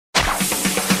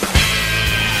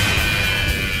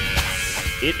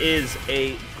It is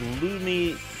a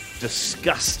gloomy,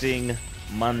 disgusting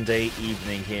Monday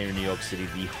evening here in New York City,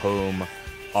 the home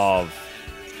of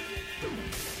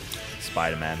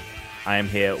Spider-Man. I am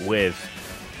here with...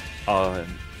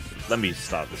 let me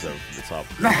start this over the top.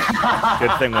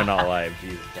 Good thing we're not live.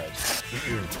 Jesus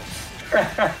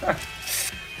Christ.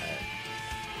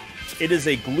 It is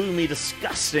a gloomy,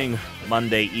 disgusting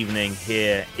Monday evening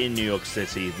here in New York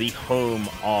City, the home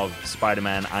of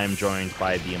Spider-Man. I am joined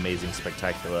by the amazing,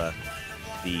 spectacular,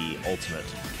 the ultimate,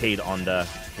 Cade Onda.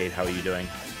 Cade, how are you doing?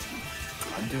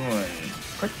 I'm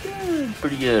doing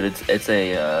pretty good. It's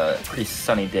a pretty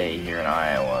sunny day here in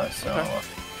Iowa, so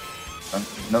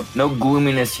okay. No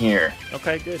gloominess here.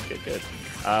 Okay, good.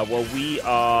 Well, we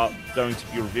are going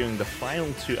to be reviewing the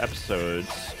final two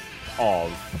episodes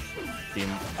of the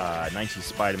 90s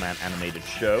Spider-Man animated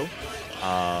show,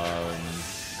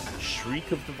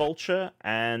 Shriek of the Vulture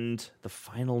and The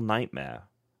Final Nightmare,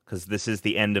 because this is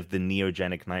the end of the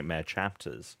Neogenic Nightmare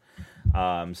chapters.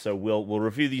 So we'll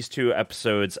review these two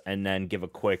episodes and then give a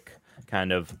quick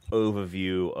kind of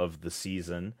overview of the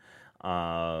season.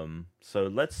 So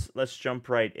let's jump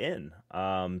right in.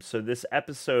 So this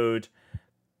episode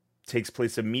takes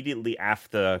place immediately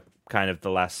after kind of the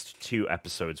last two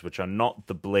episodes, which are not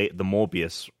the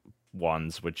Morbius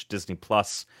ones, which Disney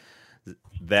Plus,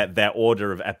 their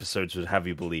order of episodes would have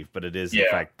you believe, but it is in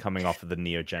fact coming off of the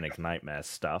Neogenic Nightmare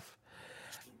stuff.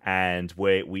 And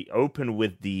we open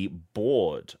with the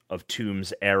board of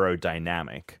Toomes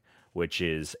Aerodynamic, which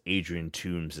is Adrian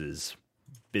Toomes'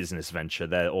 business venture.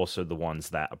 They're also the ones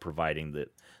that are providing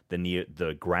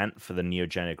the grant for the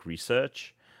neogenic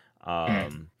research.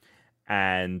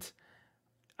 And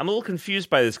I'm a little confused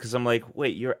by this because I'm like,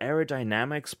 wait, you're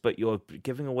aerodynamics, but you're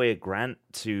giving away a grant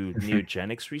to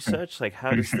neogenics research? Like,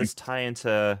 how does this tie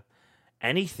into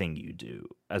anything you do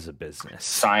as a business?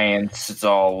 Science, it's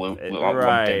all lumped in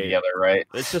together, right?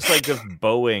 It's just like if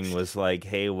Boeing was like,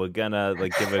 hey, we're gonna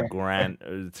like give a grant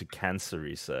to cancer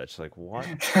research. Like, what?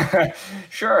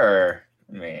 Sure.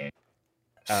 I mean...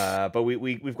 but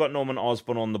we've got Norman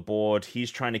Osborn on the board. He's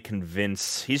trying to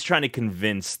convince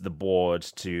the board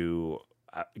to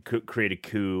create a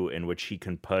coup in which he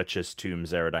can purchase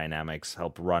Toomes Aerodynamics,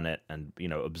 help run it, and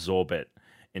absorb it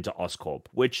into Oscorp.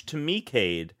 Which to me,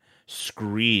 Cade,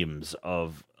 screams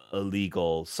of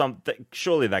illegal something.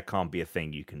 Surely that can't be a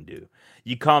thing you can do.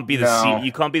 You can't be the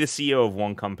CEO of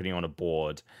one company on a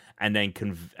board and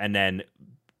then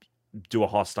do a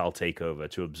hostile takeover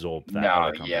to absorb that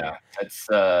other company. Yeah,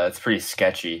 it's pretty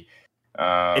sketchy.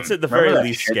 It's at the very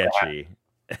least sketchy.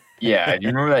 Yeah, do you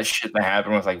remember that shit that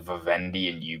happened with like Vivendi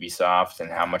and Ubisoft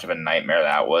and how much of a nightmare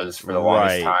that was for the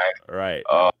longest time? Right.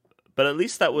 But at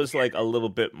least that was like a little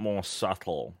bit more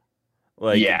subtle.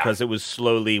 Because it was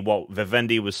slowly,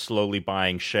 Vivendi was slowly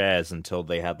buying shares until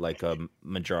they had like a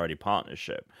majority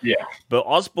partnership. Yeah. But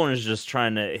Osborn is just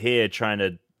trying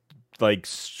to like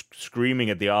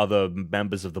screaming at the other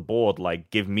members of the board,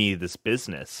 like, give me this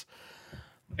business.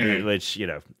 Which,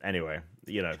 anyway,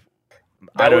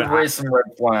 that would raise some red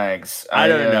flags. I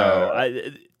don't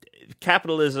know.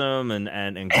 Capitalism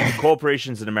and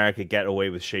corporations in America get away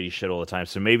with shady shit all the time,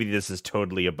 so maybe this is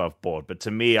totally above board. But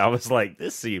to me, I was like,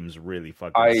 this seems really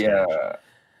fucking strange.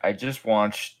 I just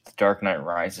watched The Dark Knight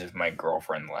Rises with my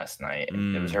girlfriend last night.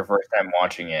 And it was her first time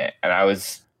watching it, and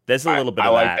there's a little bit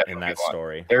of that in that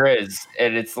story. There is,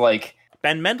 and it's like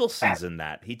Ben Mendelsohn's in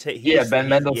that. Ben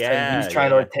Mendelsohn. He's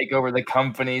trying to take over the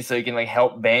company so he can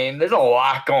help Bane. There's a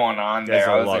lot going on there.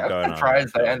 I'm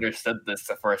surprised I understood this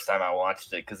the first time I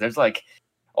watched it because there's like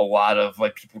a lot of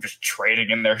like people just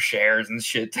trading in their shares and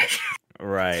shit.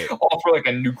 Right. All for like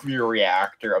a nuclear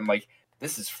reactor. I'm like,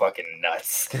 this is fucking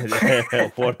nuts.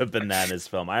 What a bananas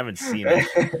film. I haven't seen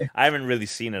it. I haven't really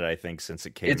seen it, I think, since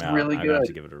it came out. It's really good. Have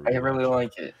to give it a rewatch. I really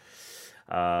like it.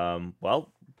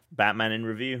 Well, Batman in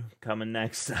Review coming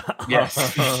next.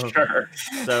 Yes, sure.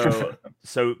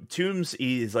 So Toomes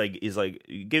is like,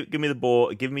 give me the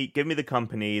board, give me the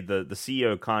company. The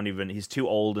CEO can't even. He's too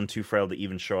old and too frail to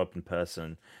even show up in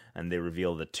person. And they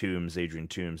reveal that Adrian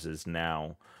Toomes, is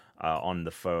now on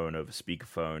the phone over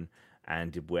speakerphone,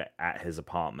 and we're at his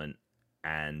apartment,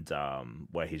 and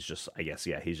where he's just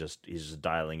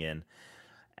dialing in,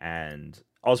 and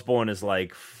Osborn is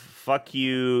like, fuck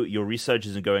you, your research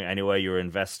isn't going anywhere, you're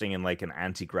investing in like an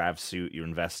anti-grav suit, you're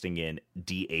investing in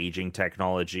de-aging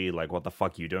technology, like what the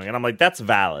fuck are you doing? And I'm like, that's a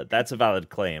valid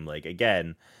claim. Like,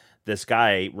 again, this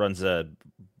guy runs a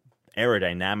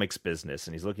aerodynamics business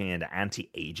and he's looking into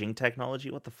anti-aging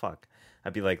technology. What the fuck?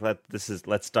 I'd be like,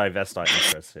 let's divest our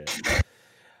interests here.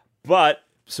 But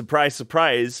surprise,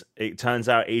 surprise, it turns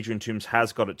out Adrian Toomes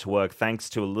has got it to work thanks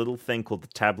to a little thing called the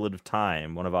Tablet of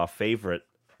Time, one of our favorite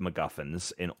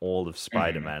MacGuffins in all of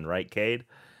Spider-Man, right, Cade?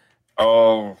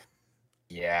 Oh,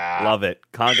 yeah. Love it.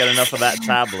 Can't get enough of that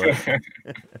tablet.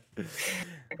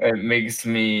 It makes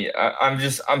me.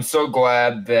 I'm so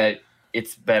glad that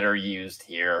it's better used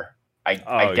here.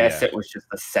 I guess it was just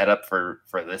a setup for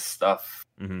this stuff.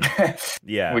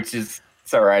 Yeah, which is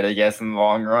it's all right, I guess, in the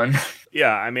long run.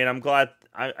 Yeah, I mean, I'm glad.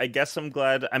 I guess I'm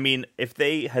glad. I mean, if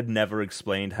they had never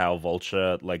explained how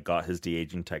Vulture like got his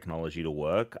de-aging technology to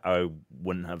work, I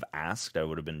wouldn't have asked. I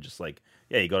would have been just like,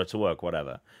 yeah, you got it to work,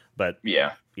 whatever. But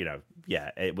yeah,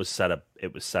 it was set up.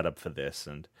 It was set up for this,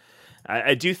 and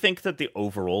I do think that the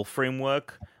overall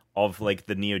framework of like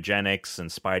the neogenics and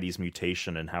Spidey's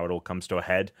mutation and how it all comes to a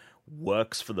head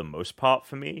works for the most part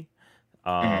for me.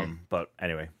 But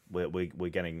anyway, we're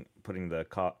putting the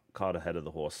cart ahead of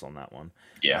the horse on that one.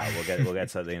 Yeah, we'll get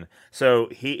something. So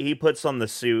he puts on the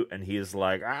suit and he's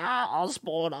like,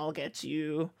 Osborn, I'll get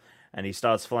you. And he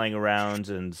starts flying around,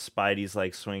 and Spidey's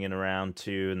like swinging around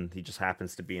too, and he just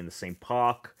happens to be in the same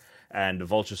park. And the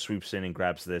Vulture swoops in and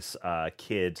grabs this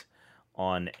kid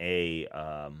on a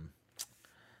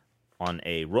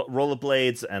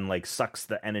rollerblades and like sucks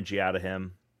the energy out of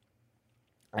him.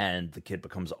 And the kid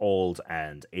becomes old,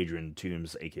 and Adrian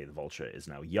Toomes, aka the Vulture, is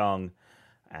now young.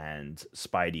 And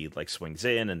Spidey like swings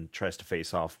in and tries to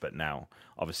face off, but now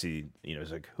obviously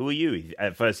he's like, "Who are you?"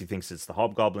 At first he thinks it's the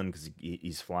Hobgoblin because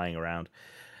he's flying around,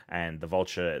 and the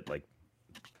Vulture like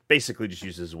basically just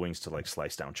uses his wings to like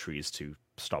slice down trees to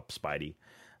stop Spidey.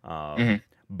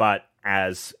 But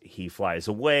as he flies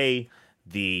away,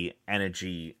 the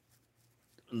energy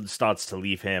starts to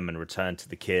leave him and return to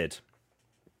the kid,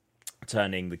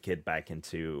 turning the kid back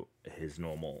into his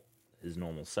normal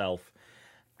self.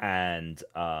 And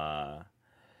Toomes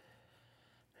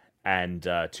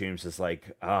is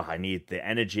like, I need the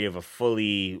energy of a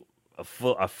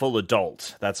full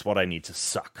adult. That's what I need to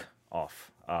suck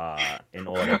off in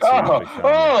order to become.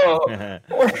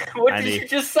 What did you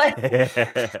just say?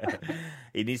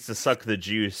 He needs to suck the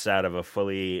juice out of a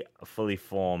fully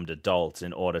formed adult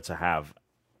in order to have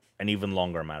an even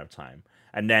longer amount of time.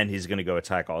 And then he's going to go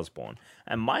attack Osborn.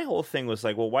 And my whole thing was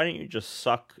like, well, why don't you just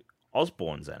suck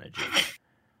Osborn's energy?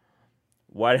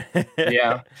 Why?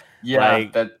 Yeah.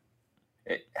 Like,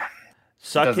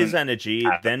 suck his energy,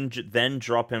 then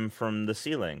drop him from the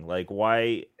ceiling. Like,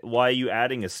 why are you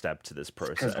adding a step to this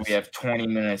process? Because we have 20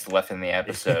 minutes left in the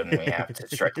episode, and we have to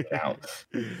stretch it out.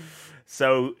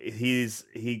 So he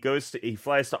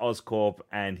flies to Oscorp,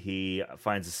 and he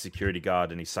finds a security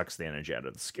guard, and he sucks the energy out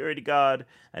of the security guard,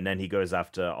 and then he goes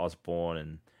after Osborn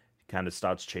and kind of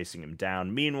starts chasing him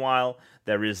down. Meanwhile,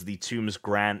 there is the Toomes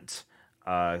Grant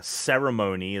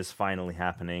ceremony is finally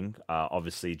happening.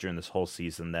 Obviously, during this whole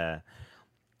season,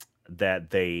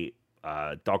 Dr.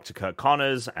 Kirk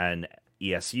Connors and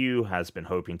ESU has been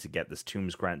hoping to get this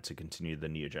Toomes Grant to continue the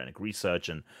neogenic research,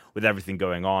 and with everything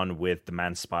going on with the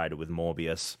Man Spider, with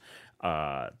Morbius,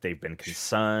 they've been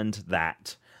concerned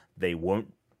that they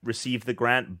won't receive the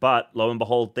grant, but lo and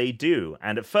behold, they do.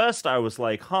 And at first I was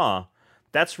like,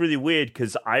 that's really weird,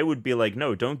 because I would be like,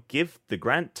 no, don't give the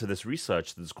grant to this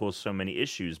research that's caused so many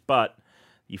issues. But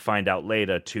you find out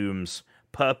later, Toomes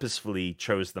purposefully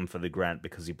chose them for the grant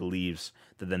because he believes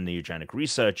that the neogenic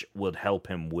research would help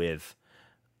him with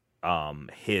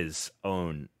his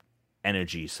own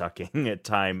energy sucking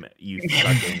time youth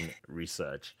sucking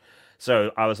research.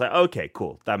 So I was like, okay,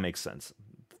 cool, that makes sense.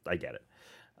 I get it.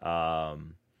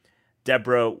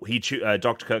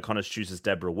 Dr. Kirk Connors chooses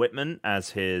Deborah Whitman as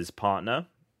his partner,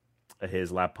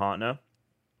 his lab partner,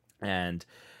 and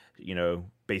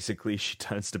basically she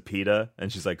turns to Peter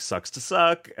and she's like, "Sucks to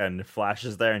suck," and Flash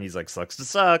is there and he's like, "Sucks to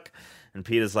suck," and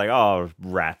Peter's like, "Oh,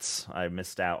 rats, I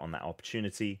missed out on that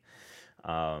opportunity."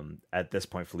 At this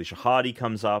point, Felicia Hardy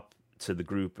comes up to the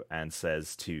group and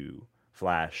says to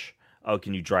Flash, "Oh,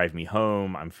 can you drive me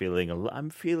home? I'm feeling a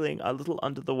little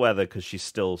under the weather," because she's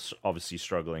still obviously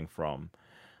struggling from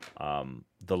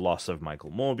the loss of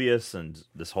Michael Morbius, and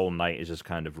this whole night is just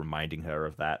kind of reminding her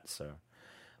of that. So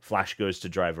Flash goes to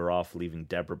drive her off, leaving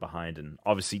Deborah behind, and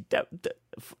obviously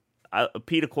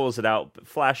Peter calls it out, but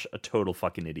Flash, a total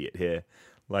fucking idiot here.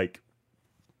 Like,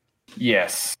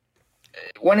 yes.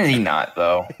 When is he not,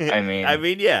 though? I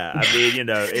mean, yeah.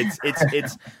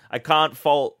 It's I can't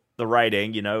fault the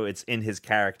writing, it's in his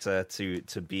character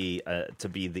to be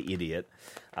the idiot,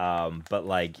 but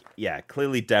like, yeah,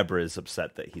 clearly Deborah is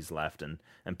upset that he's left, and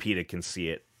Peter can see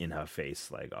it in her face,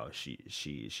 like, oh, she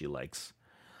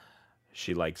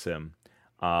likes him,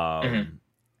 and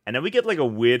then we get like a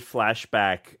weird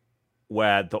flashback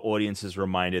where the audience is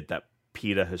reminded that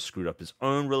Peter has screwed up his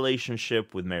own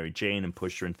relationship with Mary Jane and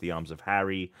pushed her into the arms of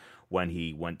Harry when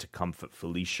he went to comfort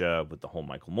Felicia with the whole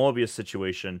Michael Morbius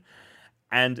situation.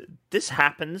 And this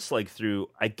happens, like, through,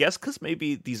 I guess, because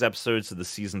maybe these episodes of the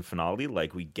season finale,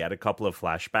 like, we get a couple of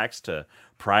flashbacks to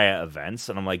prior events.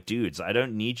 And I'm like, dudes, I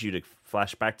don't need you to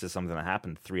flash back to something that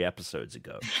happened 3 episodes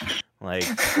ago. Like,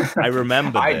 I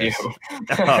remember this. I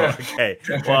do. Oh, okay.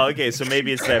 Well, okay, so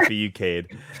maybe it's there for you, Cade.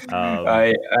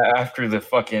 After the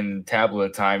fucking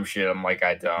tablet time shit, I'm like,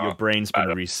 I don't. Your brain's been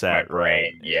reset,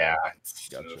 right? Yeah.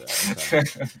 Gotcha.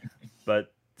 Okay.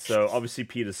 But... So obviously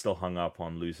Peter's still hung up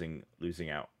on losing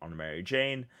out on Mary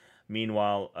Jane.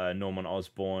 Meanwhile, Norman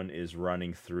Osborn is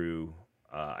running through.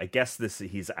 I guess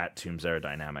he's at Tooms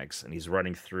Aerodynamics, and he's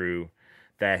running through.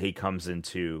 There, he comes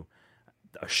into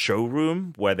a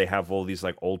showroom where they have all these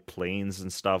like old planes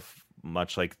and stuff,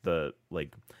 much like the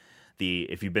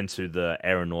if you've been to the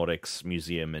Aeronautics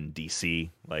Museum in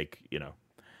DC, like, you know,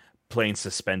 planes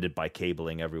suspended by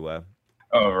cabling everywhere.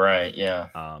 Oh, right, yeah.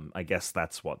 I guess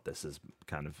that's what this is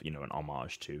kind of, you know, an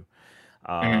homage to.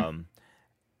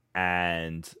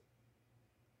 And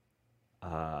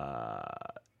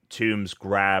Tooms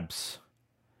grabs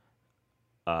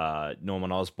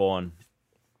Norman Osborn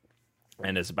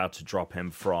and is about to drop him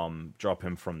from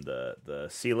the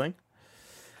ceiling.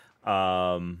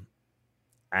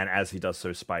 And as he does so,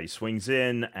 Spidey swings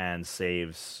in and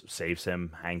saves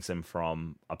him, hangs him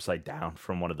from upside down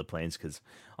from one of the planes, because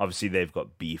obviously they've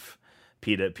got beef.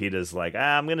 Peter's like,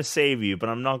 I'm going to save you, but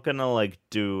I'm not going to, like,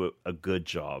 do a good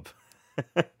job.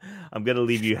 I'm going to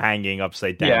leave you hanging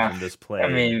upside down from this plane. I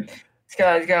mean, he's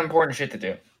got important shit to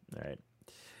do. All right.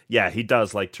 Yeah, he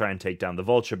does, like, try and take down the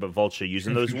Vulture, but Vulture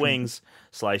using those wings,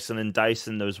 slicing and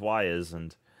dicing those wires,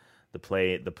 and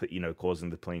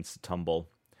causing the planes to tumble.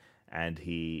 And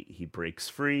he breaks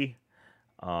free,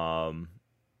 and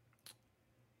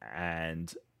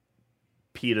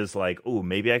Peter's like, "Oh,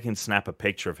 maybe I can snap a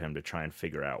picture of him to try and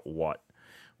figure out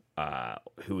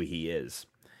who he is."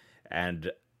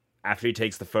 And after he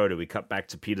takes the photo, we cut back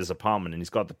to Peter's apartment, and he's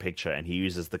got the picture, and he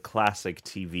uses the classic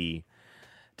TV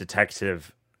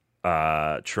detective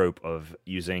trope of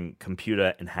using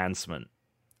computer enhancement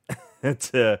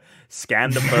to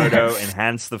scan the photo,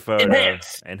 enhance the photo,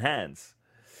 enhance.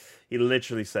 He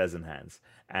literally says enhance.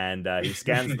 And he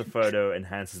scans the photo,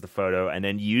 enhances the photo, and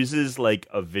then uses like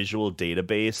a visual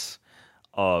database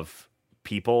of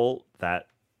people that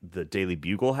the Daily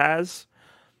Bugle has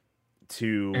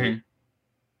to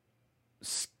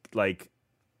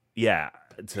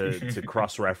to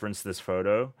cross-reference this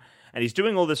photo. And he's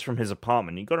doing all this from his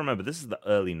apartment. You got to remember, this is the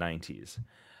early 90s.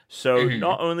 So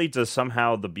not only does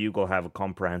somehow the Bugle have a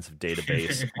comprehensive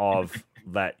database of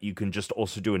that you can just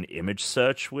also do an image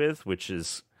search with, which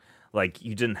is like,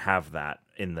 you didn't have that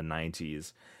in the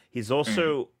 90s. He's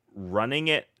also running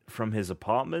it from his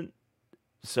apartment.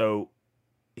 So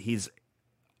he's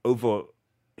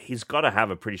got to have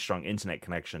a pretty strong internet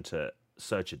connection to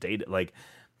search a data. Like,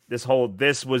 this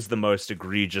was the most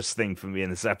egregious thing for me in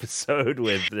this episode,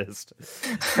 with just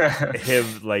him,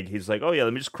 like, he's like, oh yeah,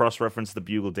 let me just cross-reference the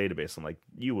Bugle database. I'm like,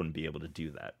 you wouldn't be able to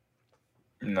do that.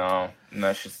 No,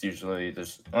 that's just usually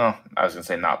I was gonna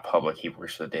say not public. He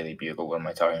works for the Daily Bugle. What am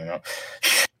I talking about?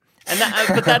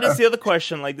 But that is the other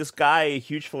question. Like, this guy, a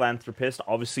huge philanthropist.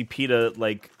 Obviously, Peter,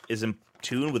 like, is in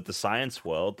tune with the science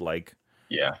world. Like,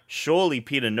 yeah, surely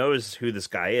Peter knows who this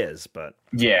guy is. But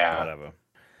yeah, whatever.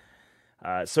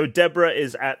 So Deborah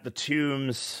is at the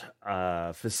Tooms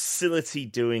facility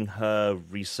doing her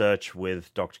research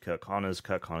with Dr. Kirk Connors.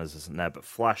 Kirk Connors isn't there, but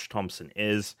Flash Thompson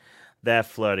is. They're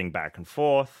flirting back and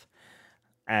forth.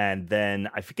 And then,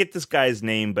 I forget this guy's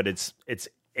name, but it's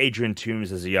Adrian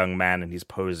Toomes as a young man, and he's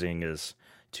posing as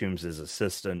Toomes'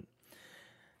 assistant.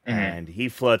 And he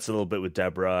flirts a little bit with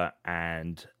Deborah,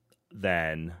 and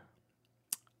then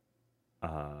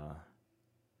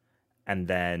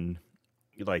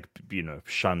like, you know,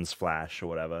 shuns Flash or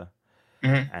whatever,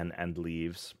 and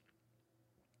leaves.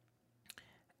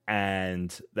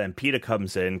 And then Peter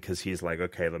comes in because he's like,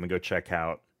 okay, let me go check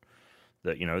out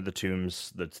the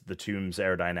Tooms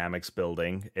Aerodynamics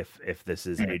building, if this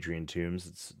is Adrian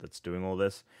Toomes that's doing all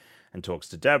this, and talks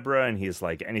to Deborah, and he's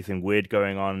like, anything weird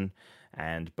going on?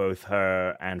 And both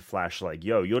her and Flash are like,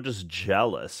 yo, you're just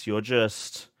jealous. You're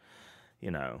just,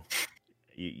 you know,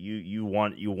 you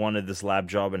wanted this lab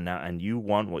job, and you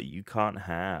want what you can't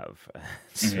have.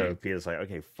 So Peter's like,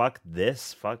 okay, fuck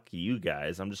this, fuck you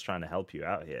guys. I'm just trying to help you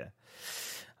out here.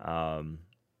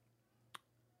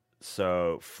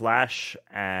 So Flash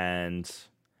and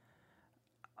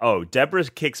Deborah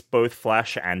kicks both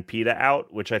Flash and Peter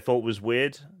out, which I thought was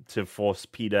weird, to force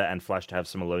Peter and Flash to have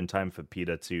some alone time for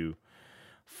Peter to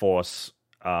force.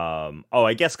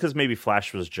 I guess because maybe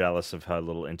Flash was jealous of her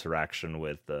little interaction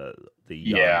with the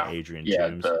young Adrian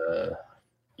Toomes.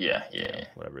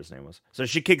 Whatever his name was. So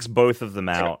she kicks both of them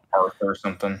out. Like Arthur or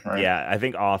something, right? Yeah, I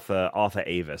think Arthur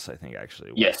Avis, I think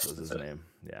actually was his name.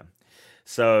 Yeah.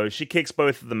 So she kicks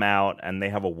both of them out, and they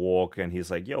have a walk, and he's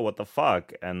like, "Yo, what the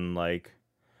fuck?" And like,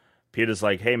 Peter's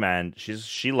like, "Hey, man,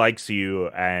 she likes you,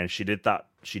 and she did that.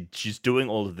 She's doing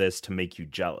all of this to make you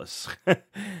jealous,"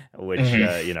 which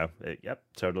yep,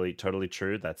 totally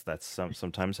true. That's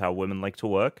sometimes how women like to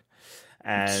work,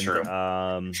 and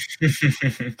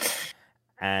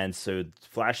and so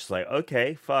Flash is like,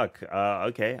 "Okay, fuck,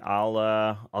 okay,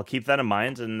 I'll keep that in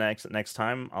mind, and next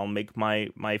time I'll make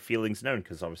my feelings known,"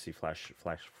 because obviously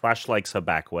Flash likes her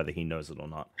back, whether he knows it or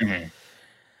not. Mm-hmm.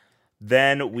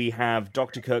 Then we have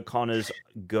Dr. Kirk Connors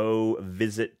go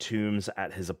visit Toomes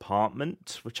at his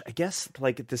apartment, which I guess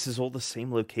like this is all the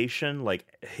same location. Like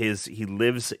he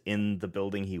lives in the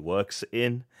building he works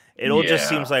in. It all just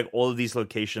seems like all of these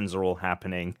locations are all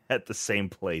happening at the same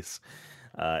place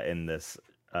in this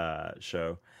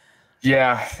show.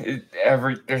 Yeah,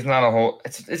 there's not a whole.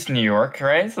 It's New York,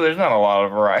 right? So there's not a lot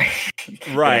of variety.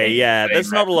 Right? Yeah,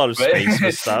 there's not a lot of space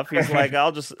for stuff. He's like,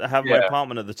 I'll just have my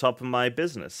apartment at the top of my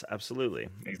business. Absolutely,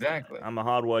 exactly. I'm a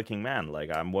hardworking man. Like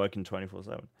I'm working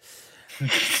 24/7.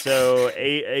 So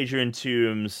Adrian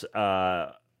Toomes,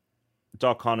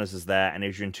 Doc Connors is there, and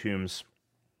Adrian Toomes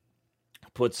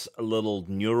puts a little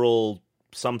neural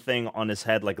something on his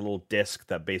head, like a little disc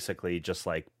that basically just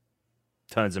like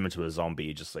turns him into a zombie.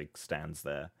 He just like stands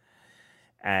there,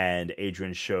 and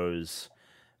Adrian shows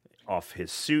off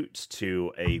his suit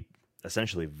to a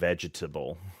essentially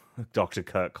vegetable Dr.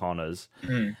 Kirk Connors,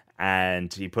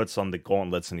 and he puts on the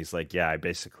gauntlets, and he's like, "Yeah, I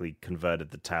basically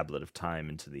converted the tablet of time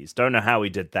into these." Don't know how he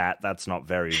did that. That's not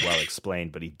very well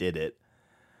explained, but he did it.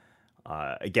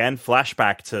 Again,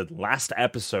 flashback to last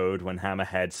episode when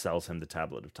Hammerhead sells him the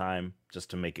tablet of time, just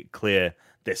to make it clear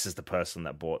this is the person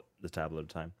that bought the tablet of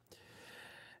time.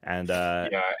 And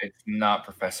it's not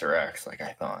Professor X like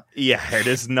I thought. Yeah, it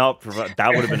is not.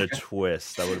 That would have been a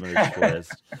twist.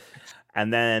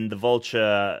 And then the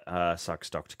Vulture sucks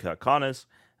Dr. Kirk Connors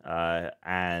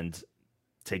and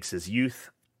takes his youth,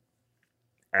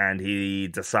 and he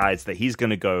decides that he's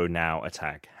going to go now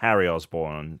attack Harry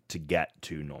Osborn to get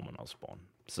to Norman Osborn.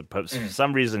 So for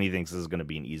some reason, he thinks this is going to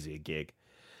be an easier gig.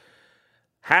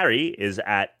 Harry is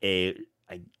at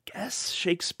I guess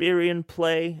Shakespearean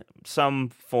play, some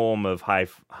form of not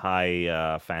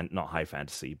high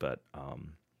fantasy, but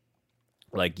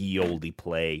like ye olde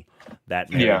play that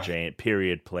Mary Jane,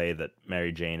 period play that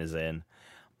Mary Jane is in.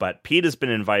 But Peter's been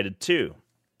invited too,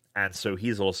 and so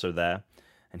he's also there,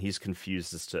 and he's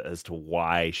confused as to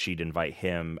why she'd invite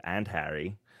him and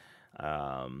Harry.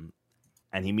 And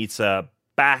he meets her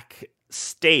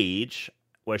backstage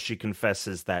where she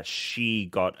confesses that she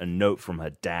got a note from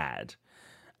her dad,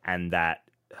 and that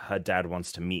her dad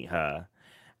wants to meet her,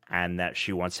 and that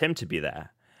she wants him to be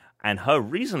there. And her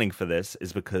reasoning for this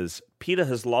is because Peter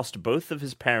has lost both of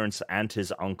his parents and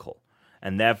his uncle,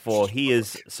 and therefore he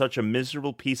is such a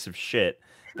miserable piece of shit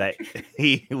that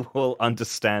he will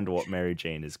understand what Mary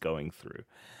Jane is going through.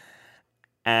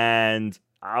 And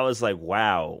I was like,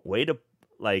 wow, way to,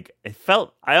 like, it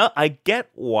felt, I get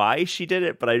why she did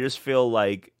it, but I just feel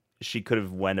like she could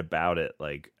have went about it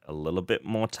like a little bit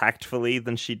more tactfully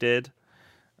than she did.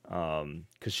 Because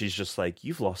she's just like,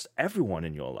 you've lost everyone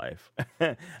in your life.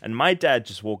 And my dad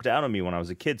just walked out on me when I was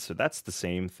a kid, so that's the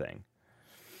same thing.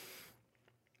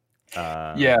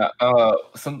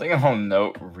 Something I'll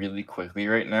note really quickly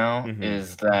right now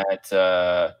is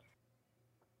that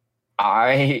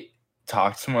I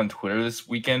talked to someone on Twitter this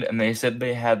weekend, and they said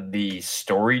they had the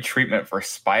story treatment for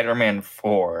Spider-Man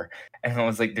 4, and I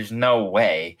was like, there's no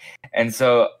way. And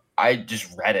so I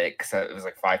just read it, because it was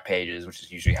like 5 pages, which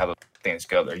is usually how the things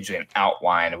go. They're usually an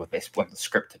outline of what they want the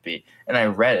script to be. And I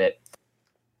read it,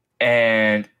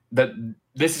 and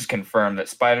this is confirmed that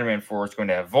Spider-Man 4 is going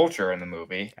to have Vulture in the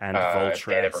movie. And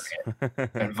Vultress.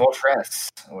 And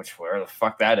Vultress, which where the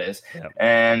fuck that is. Yep.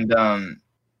 And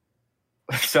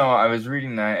so I was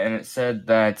reading that, and it said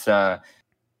that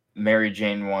Mary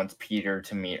Jane wants Peter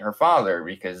to meet her father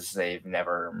because they've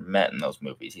never met in those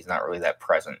movies. He's not really that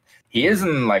present. He is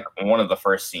in like one of the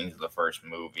first scenes of the first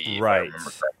movie, right? If I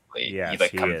remember correctly. Yes, he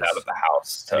like comes out of the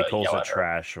house to he calls yell her at her.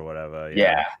 trash or whatever.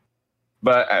 Yeah.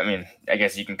 But I mean, I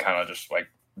guess you can kind of just like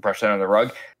brush that under the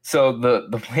rug. So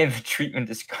the way the treatment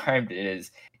described it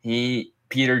is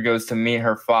Peter goes to meet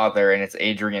her father, and it's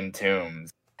Adrian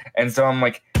Toomes. And so I'm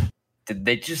like, did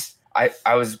they just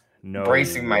I was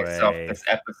bracing myself this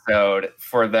episode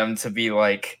for them to be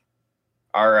like,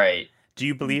 all right, Do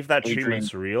you believe that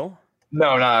treatment's real?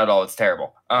 No, not at all. It's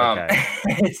terrible. Okay.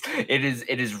 It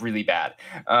is really bad.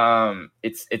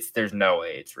 There's no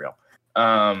way it's real.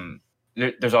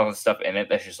 There's all this stuff in it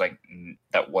that's just like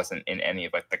that wasn't in any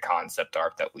of like the concept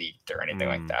art that leaked or anything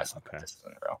like that. So this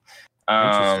isn't real.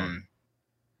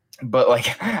 But like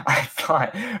I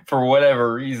thought for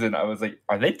whatever reason, I was like,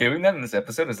 are they doing that in this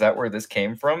episode? Is that where this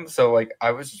came from? So like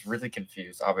I was just really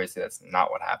confused. Obviously that's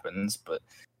not what happens, but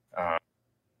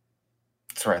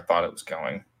that's where I thought it was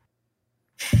going.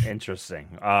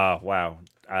 Interesting. Wow.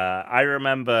 I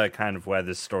remember kind of where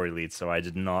this story leads, so I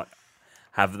did not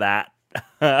have that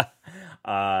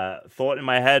thought in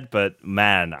my head, but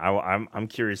man, I'm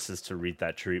curious as to read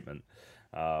that treatment.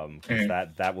 Because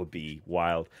that would be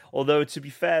wild. Although, to be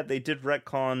fair, they did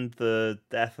retcon the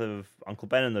death of Uncle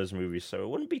Ben in those movies, so it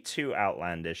wouldn't be too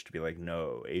outlandish to be like,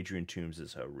 no, Adrian Toomes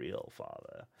is her real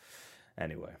father.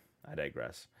 Anyway, I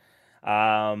digress.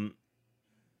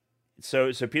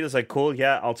 So Peter's like, cool,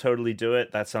 yeah, I'll totally do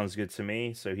it. That sounds good to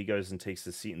me. So he goes and takes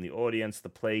the seat in the audience. The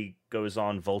play goes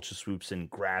on. Vulture swoops in,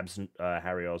 grabs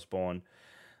Harry Osborn.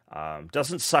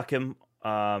 Doesn't suck him.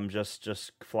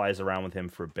 Just flies around with him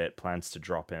for a bit, plans to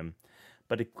drop him.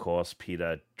 But of course,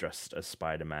 Peter, dressed as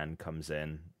Spider-Man, comes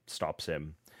in, stops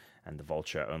him, and the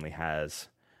Vulture only has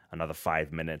another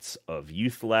 5 minutes of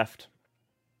youth left.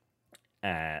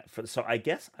 So I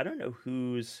guess, I don't know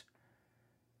who's...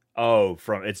 Oh,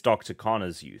 it's Dr.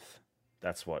 Connor's youth.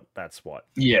 That's what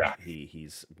yeah.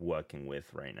 he's working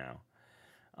with right now.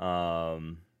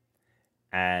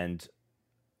 And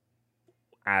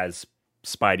as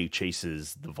Spidey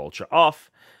chases the Vulture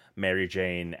off, Mary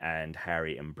Jane and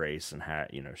Harry embrace, and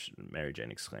Mary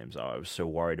Jane exclaims, "Oh, I was so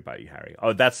worried about you, Harry."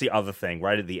 Oh, that's the other thing.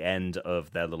 Right at the end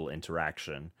of their little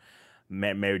interaction,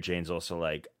 Mary Jane's also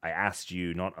like, "I asked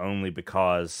you not only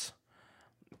because,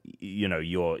 you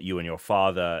and your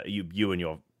father, you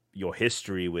and your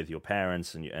history with your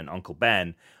parents and Uncle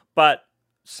Ben, but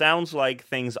sounds like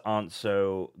things aren't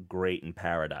so great in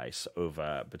paradise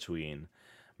over between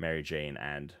Mary Jane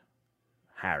and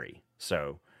Harry.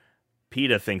 So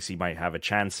Peter thinks he might have a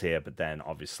chance here, but then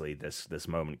obviously this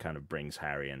moment kind of brings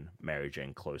Harry and Mary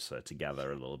Jane closer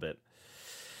together a little bit.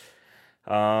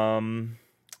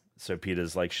 So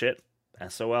Peter's like, shit,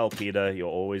 SOL, Peter, you're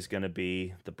always going to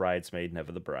be the bridesmaid,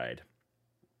 never the bride.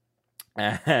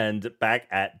 And back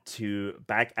at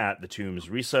the Toomes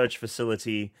research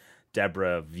facility,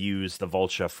 Deborah views the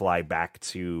Vulture fly back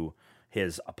to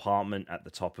his apartment at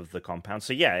the top of the compound.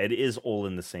 So yeah, it is all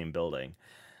in the same building.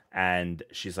 And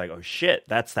she's like, oh shit,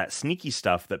 that's that sneaky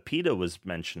stuff that Peter was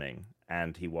mentioning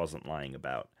and he wasn't lying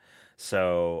about.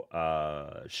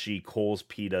 So she calls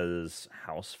Peter's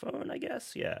house phone, I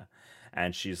guess. Yeah.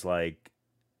 And she's like,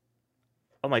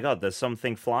 oh my God, there's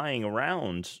something flying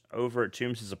around over at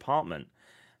Toomes' apartment.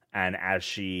 And as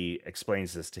she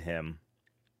explains this to him,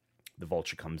 the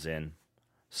Vulture comes in,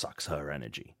 sucks her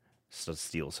energy,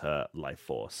 steals her life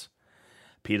force.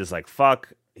 Peter's like,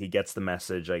 fuck. He gets the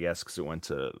message, I guess, because it went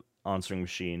to answering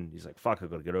machine. He's like, fuck, I've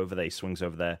got to get over there. He swings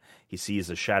over there. He sees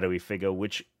a shadowy figure,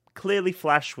 which clearly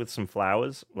flashed with some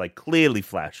flowers. And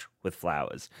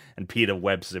Peter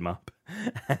webs him up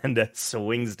and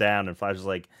swings down, and Flash is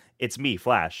like, it's me,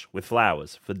 Flash, with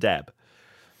flowers for Deb.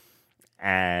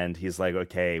 And he's like,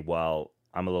 okay, well,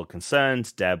 I'm a little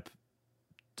concerned. Deb,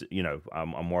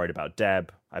 I'm worried about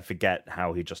Deb. I forget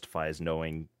how he justifies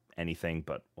knowing anything,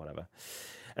 but whatever.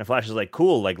 And Flash is like,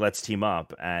 cool, like, let's team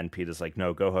up. And Peter's like,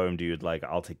 no, go home, dude. Like,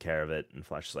 I'll take care of it. And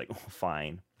Flash is like, oh,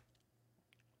 fine.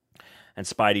 And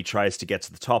Spidey tries to get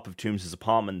to the top of Toomes'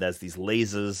 apartment. There's these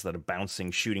lasers that are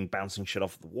bouncing shit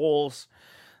off the walls.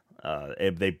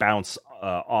 They bounce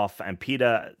off, and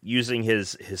Peter, using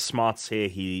his smarts here,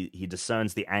 he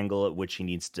discerns the angle at which he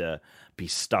needs to be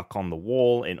stuck on the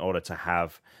wall in order to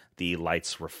have the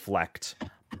lights reflect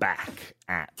back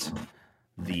at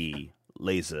the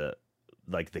laser,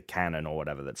 like the cannon or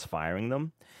whatever that's firing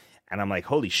them. And I'm like,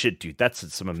 holy shit, dude,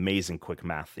 that's some amazing quick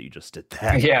math that you just did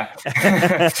there. Yeah.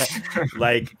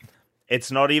 Like,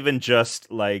 it's not even just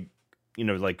like,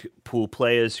 like pool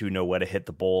players who know where to hit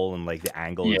the ball and like the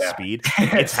angle and speed.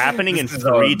 It's happening in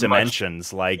 3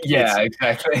 dimensions. Like, yeah,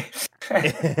 exactly.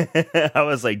 I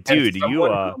was like, dude, you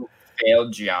are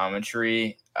failed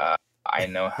geometry. I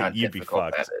know how you'd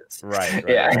difficult be fucked. That is. Right.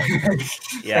 Yeah.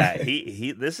 Yeah.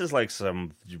 He. This is like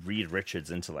some Reed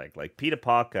Richards intellect. Like, Peter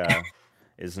Parker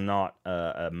is not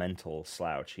a mental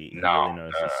slouch. He really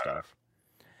knows his stuff.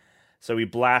 So he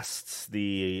blasts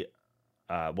the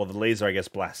laser, I guess,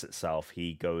 blasts itself.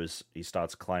 He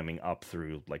starts climbing up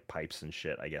through like pipes and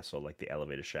shit, I guess, or like the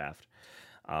elevator shaft.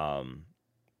 And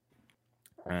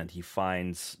he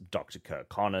finds Dr. Curt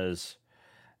Connors,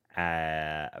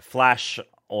 Flash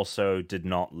also did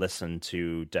not listen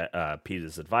to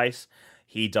Peter's advice.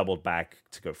 He doubled back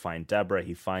to go find Deborah.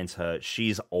 He finds her.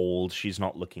 She's old. She's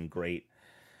not looking great.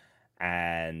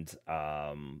 And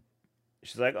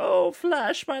she's like, "Oh,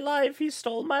 Flash, my life. He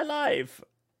stole my life."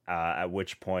 At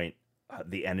which point,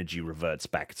 the energy reverts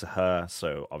back to her.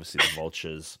 So obviously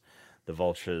the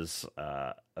Vulture's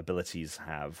abilities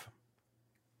have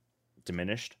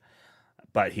diminished.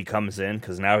 But he comes in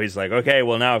because now he's like, okay,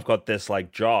 well now I've got this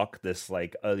like jock, this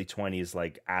like early 20s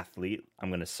like athlete. I'm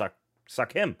gonna suck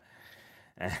him.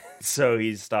 And so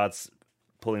he starts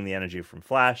pulling the energy from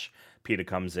Flash. Peter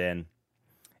comes in,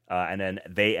 and then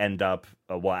they end up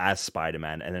as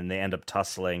Spider-Man, and then they end up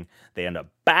tussling. They end up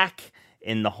back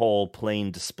in the whole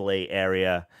plane display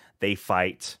area. They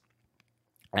fight,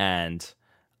 and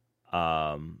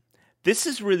this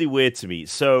is really weird to me.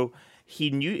 So he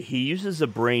uses a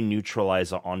brain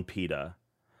neutralizer on Peter,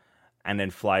 and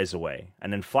then flies away.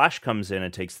 And then Flash comes in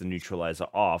and takes the neutralizer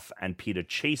off, and Peter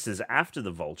chases after the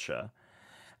Vulture.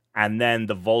 And then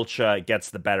the Vulture gets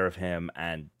the better of him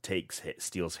and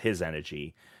steals his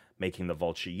energy, making the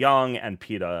Vulture young, and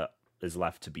Peter is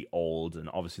left to be old. And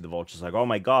obviously the Vulture's like, oh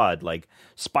my god, like,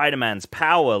 Spider-Man's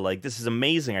power, like, this is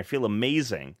amazing, I feel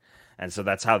amazing. And so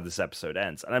that's how this episode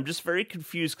ends. And I'm just very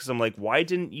confused, because I'm like, why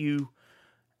didn't you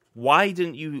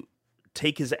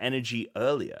take his energy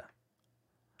earlier?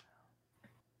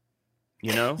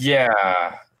 You know?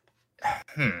 Yeah.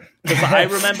 Because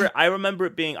I remember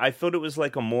it being, I thought it was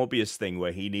like a Morbius thing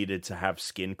where he needed to have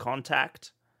skin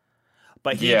contact,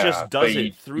 but he just does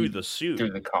it through the suit, through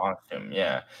the costume.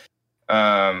 Yeah,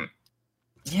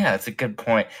 yeah, it's a good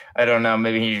point. I don't know.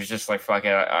 Maybe he's just like, fuck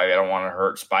it, I don't want to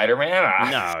hurt Spider-Man.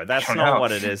 No, that's not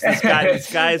what it is. This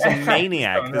guy is a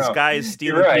maniac. This guy is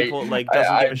stealing people, like,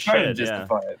 doesn't give a shit. It,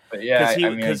 but yeah,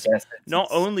 because not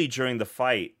only during the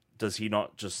fight does he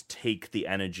not just take the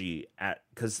energy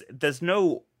because there's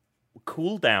no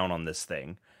cooldown on this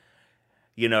thing,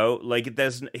 you know, like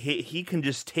he can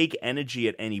just take energy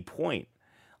at any point.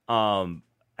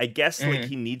 I guess like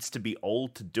he needs to be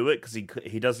old to do it, because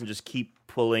he doesn't just keep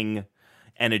pulling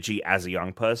energy as a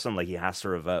young person. Like, he has to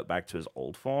revert back to his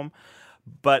old form.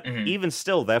 But even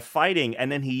still, they're fighting,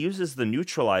 and then he uses the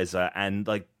neutralizer, and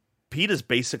like Peter's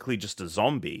basically just a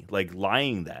zombie, like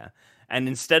lying there. And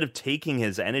instead of taking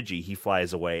his energy, he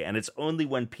flies away. And it's only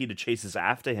when Peter chases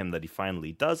after him that he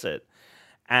finally does it.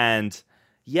 And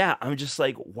yeah, I'm just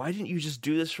like, why didn't you just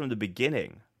do this from the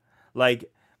beginning?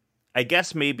 Like, I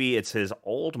guess maybe it's his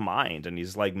old mind and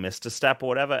he's like missed a step or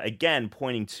whatever. Again,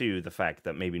 pointing to the fact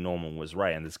that maybe Norman was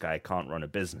right and this guy can't run a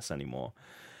business anymore.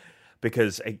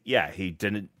 Because yeah, he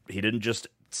didn't just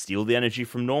steal the energy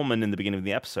from Norman in the beginning of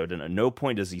the episode, and at no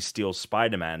point does he steal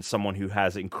Spider-Man, someone who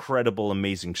has incredible,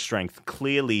 amazing strength.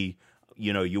 Clearly,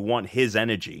 you know, you want his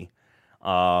energy.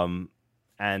 And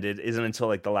it isn't until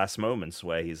like the last moments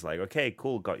where he's like, okay,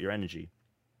 cool, got your energy.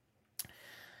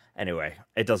 Anyway,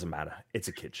 it doesn't matter. It's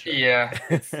a kid's show. Yeah.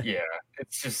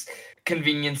 It's just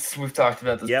convenience. We've talked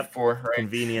about this before, right?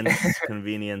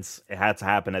 Convenience. It had to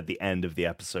happen at the end of the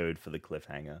episode for the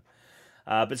cliffhanger.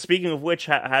 But speaking of which,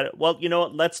 well, you know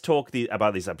what? Let's talk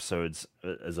about these episodes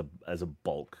as a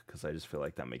bulk, because I just feel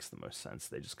like that makes the most sense.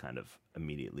 They just kind of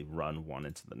immediately run one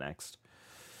into the next.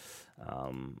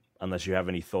 Unless you have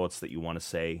any thoughts that you want to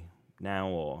say now,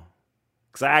 or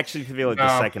because I actually feel like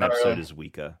the second episode is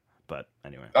weaker. But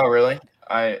anyway. Oh, really?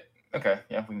 Okay,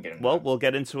 yeah, we can get into it. We'll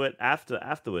get into it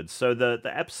afterwards. So the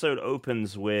episode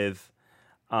opens with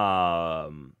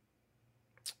the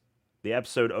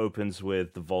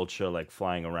Vulture like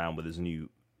flying around with his new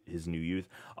youth.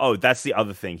 Oh, that's the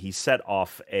other thing. He set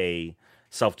off a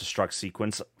self-destruct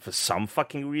sequence for some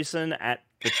fucking reason at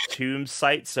the tomb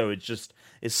site, so it just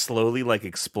is slowly like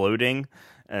exploding,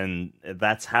 and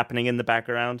that's happening in the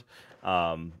background.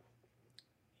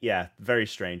 Yeah, very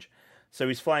strange. So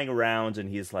he's flying around and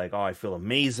he's like, oh, I feel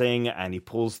amazing, and he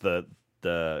pulls the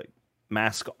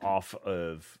mask off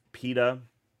of Peter.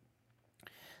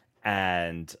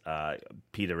 And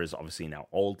Peter is obviously now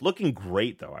old, looking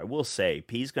great though. I will say,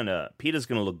 Peter's gonna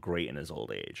look great in his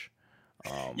old age.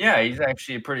 Yeah, he's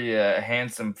actually a pretty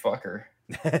handsome fucker.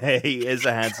 He is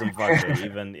a handsome fucker,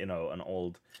 even an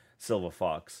old silver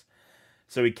fox.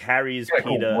 So he carries Peter.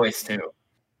 Cool voice too.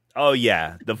 Oh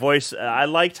yeah, the voice. I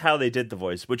liked how they did the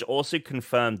voice, which also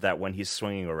confirmed that when he's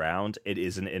swinging around, it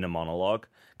is an inner monologue,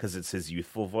 because it's his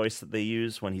youthful voice that they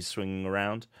use when he's swinging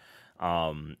around.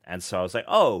 And so I was like,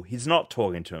 oh, he's not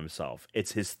talking to himself.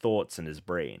 It's his thoughts in his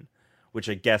brain, which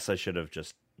I guess I should have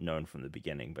just known from the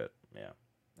beginning. But yeah,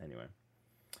 anyway.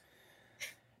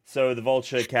 So the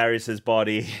Vulture carries his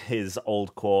body, his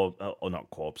old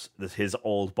his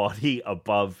old body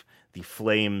above the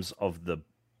flames of the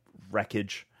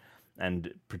wreckage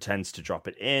and pretends to drop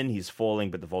it in. He's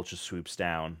falling, but the Vulture swoops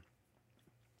down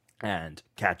and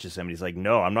catches him. And he's like,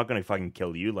 no, I'm not going to fucking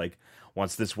kill you. Like,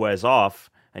 once this wears off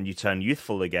and you turn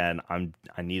youthful again,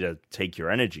 I need to take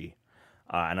your energy.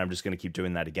 And I'm just going to keep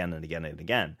doing that again and again and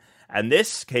again. And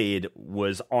this Cade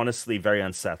was honestly very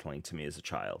unsettling to me as a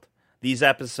child. These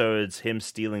episodes, him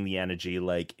stealing the energy,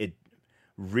 like, it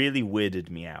really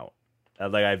weirded me out.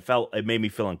 Like, it made me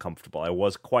feel uncomfortable. I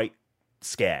was quite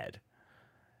scared.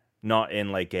 Not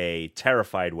in, like, a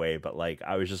terrified way, but, like,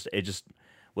 it just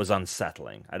was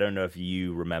unsettling. I don't know if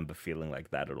you remember feeling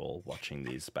like that at all watching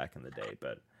these back in the day,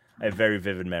 but I have very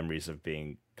vivid memories of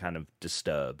being kind of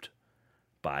disturbed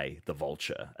by the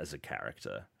Vulture as a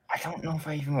character. I don't know if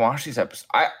I even watched these episodes.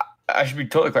 I should be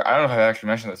totally clear. I don't know if I've actually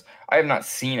mentioned this. I have not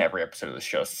seen every episode of the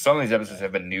show. Some of these episodes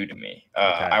have been new to me. Okay.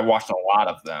 I watched a lot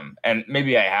of them, and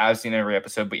maybe I have seen every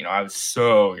episode, but I was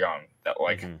so young that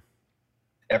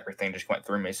everything just went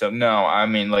through me. So no, I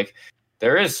mean, like,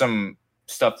 there is some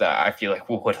stuff that I feel like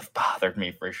would have bothered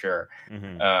me for sure.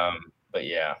 But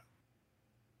yeah.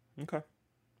 Okay.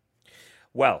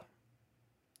 Well,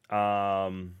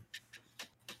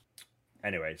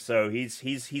 anyway, so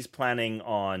he's planning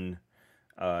on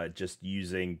just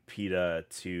using Peter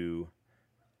to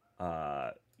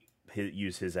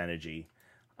use his energy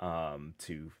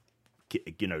to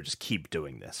just keep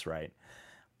doing this, right?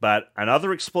 But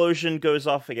another explosion goes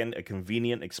off again. A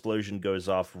convenient explosion goes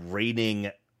off, raining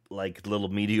like little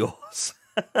meteors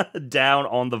down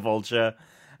on the Vulture,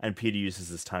 and Peter uses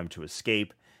this time to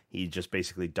escape. He just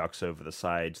basically ducks over the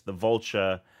sides. The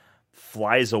Vulture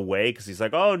flies away because he's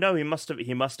like, "Oh no, he must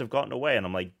have gotten away." And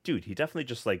I'm like, "Dude, he definitely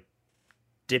just like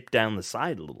dipped down the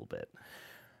side a little bit."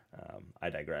 I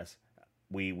digress.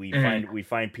 We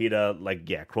find Peter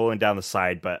crawling down the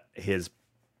side, but his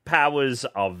powers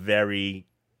are very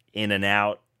in and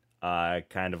out,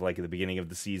 kind of like at the beginning of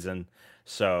the season.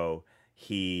 So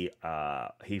he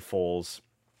falls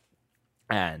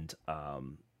and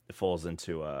falls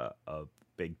into a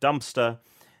big dumpster.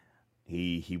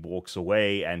 He walks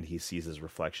away and he sees his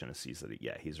reflection and sees that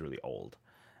he's really old.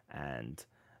 And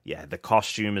the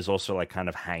costume is also like kind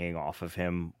of hanging off of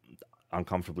him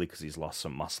uncomfortably because he's lost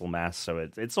some muscle mass. So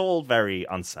it's all very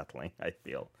unsettling, I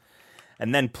feel.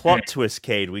 And then plot twist,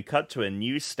 Cade, we cut to a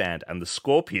newsstand and the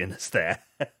Scorpion is there.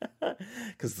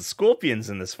 Because the Scorpion's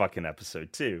in this fucking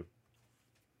episode too.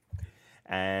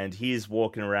 And he's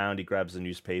walking around, he grabs a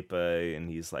newspaper, and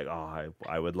he's like, "Oh,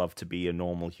 I would love to be a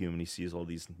normal human." He sees all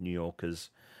these New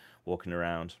Yorkers walking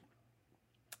around.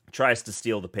 Tries to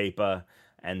steal the paper,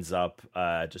 ends up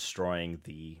destroying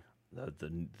the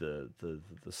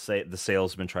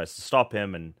salesman tries to stop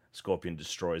him, and Scorpion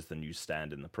destroys the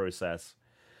newsstand in the process.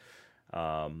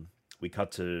 We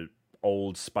cut to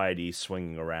old Spidey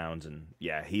swinging around, and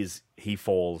he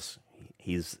falls.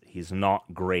 He's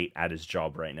not great at his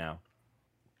job right now.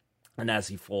 And as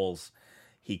he falls,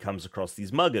 he comes across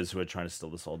these muggers who are trying to steal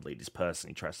this old lady's purse,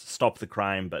 and he tries to stop the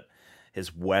crime, but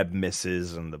his web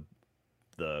misses, and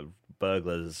the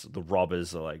burglars, the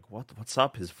robbers, are like, "What's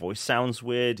up? His voice sounds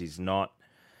weird. He's not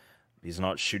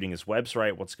shooting his webs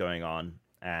right. What's going on?"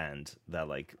 And they're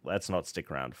like, "Let's not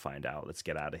stick around to find out. Let's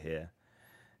get out of here."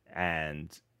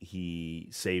 And he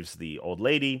saves the old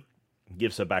lady,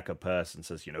 gives her back her purse, and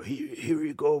says, "Here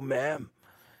you go, ma'am."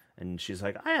 And she's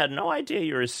like, "I had no idea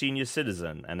you're a senior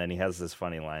citizen." And then he has this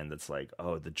funny line that's like,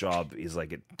 "Oh, the job is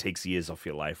like, it takes years off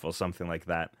your life," or something like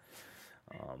that.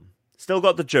 Still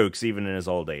got the jokes even in his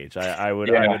old age. I would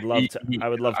love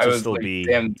to still be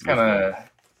kind of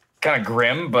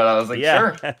grim, but I was like,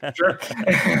 sure.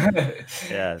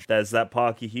 Yeah, there's that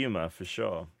Parky humor for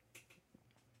sure.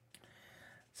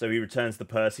 So he returns the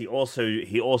purse. He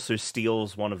also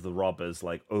steals one of the robbers'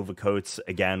 like overcoats.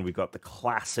 Again, we got the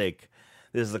classic.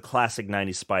 This is a classic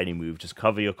 90s Spidey move. Just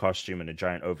cover your costume in a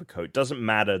giant overcoat. Doesn't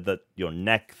matter that your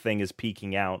neck thing is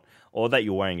peeking out or that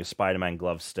you're wearing your Spider-Man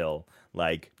glove still.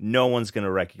 Like, no one's going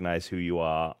to recognize who you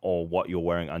are or what you're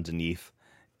wearing underneath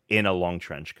in a long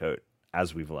trench coat,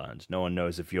 as we've learned. No one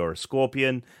knows if you're a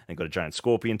scorpion and got a giant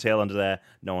scorpion tail under there.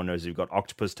 No one knows if you've got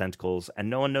octopus tentacles. And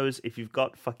no one knows if you've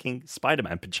got fucking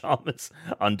Spider-Man pajamas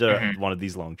under one of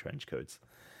these long trench coats.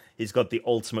 He's got the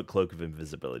ultimate cloak of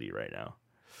invisibility right now.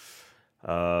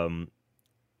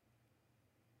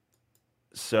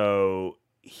 So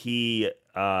he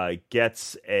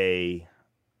gets the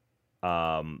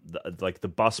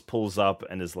bus pulls up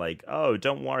and is like, "Oh,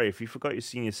 don't worry, if you forgot your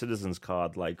senior citizens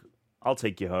card, like, I'll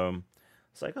take you home."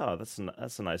 It's like, "Oh, that's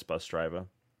a nice bus driver."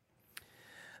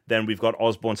 Then we've got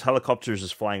Osborn's helicopters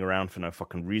just flying around for no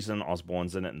fucking reason.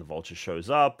 Osborn's in it, and the Vulture shows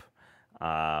up.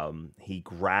 He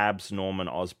grabs Norman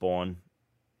Osborn.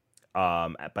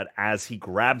 But as he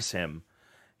grabs him,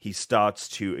 he starts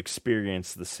to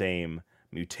experience the same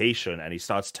mutation, and he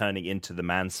starts turning into the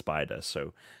man spider.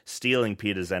 So stealing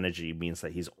Peter's energy means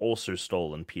that he's also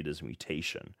stolen Peter's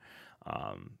mutation.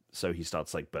 So he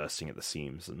starts like bursting at the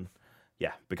seams and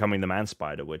becoming the man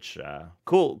spider, which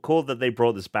cool that they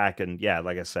brought this back. And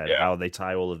like I said, how they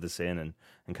tie all of this in and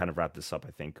kind of wrap this up,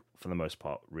 I think for the most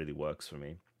part really works for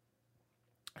me.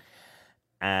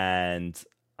 And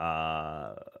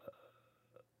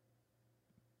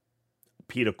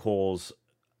Peter calls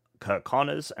Curt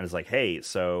Connors and is like, hey,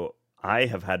 so I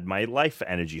have had my life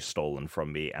energy stolen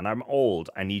from me and I'm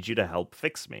old. I need you to help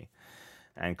fix me.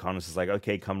 And Connors is like,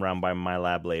 okay, come round by my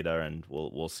lab later and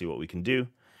we'll see what we can do.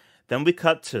 Then we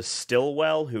cut to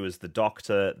Stillwell, who is the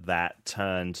doctor that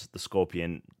turned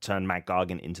Mac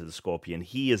Gargan into the Scorpion.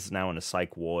 He is now in a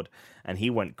psych ward, and he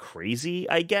went crazy,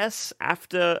 I guess,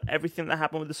 after everything that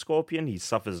happened with the Scorpion. He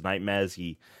suffers nightmares.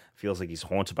 He feels like he's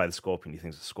haunted by the Scorpion. He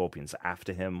thinks the Scorpion's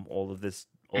after him, all this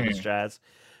jazz.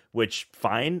 Which,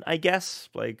 fine, I guess.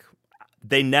 Like,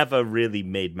 they never really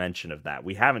made mention of that.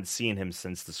 We haven't seen him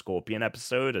since the Scorpion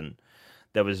episode, and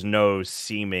there was no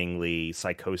seemingly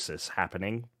psychosis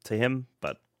happening to him,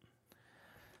 but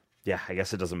I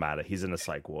guess it doesn't matter. He's in a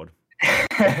psych ward.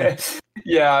 I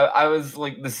was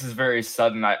like, this is very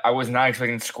sudden. I was not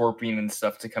expecting Scorpion and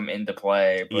stuff to come into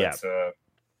play, but that's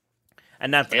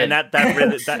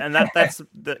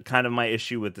the kind of my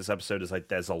issue with this episode is like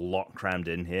there's a lot crammed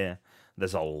in here.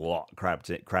 There's a lot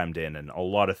crammed in, and a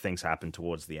lot of things happen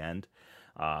towards the end.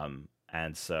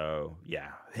 And so,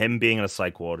 him being in a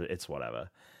psych ward, it's whatever.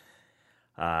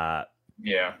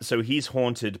 So he's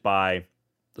haunted by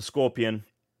the Scorpion,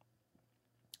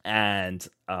 and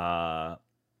the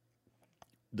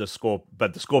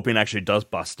Scorpion actually does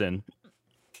bust in,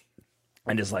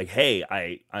 and is like, "Hey,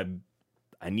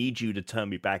 I need you to turn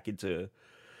me back into,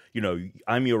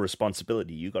 I'm your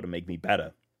responsibility. You got to make me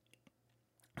better."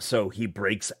 So he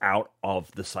breaks out of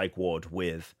the psych ward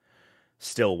with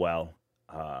Stillwell,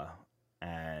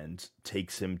 and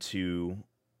takes him to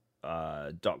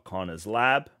Doc Connors'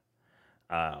 lab,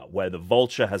 where the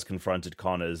Vulture has confronted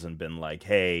Connors and been like,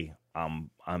 hey,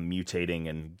 I'm mutating,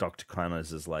 and Dr.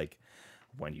 Connors is like,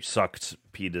 when you sucked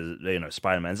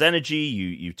Spider-Man's energy,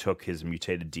 you took his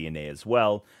mutated DNA as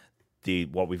well.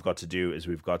 What we've got to do is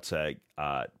we've got to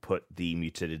put the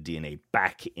mutated DNA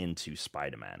back into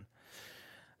Spider-Man.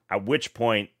 At which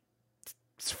point,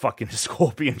 fucking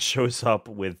Scorpion shows up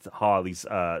with Harley's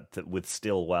with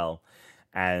Stillwell,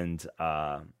 and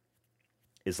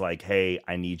is like, hey,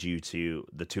 I need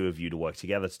the two of you to work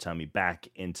together to turn me back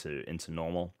into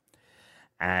normal.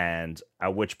 And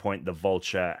at which point the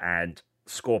Vulture and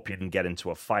Scorpion get into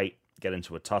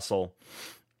a tussle,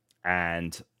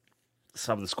 and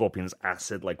some of the Scorpion's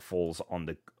acid like falls on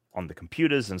the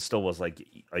computers, and Stillwell's like,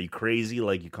 are you crazy?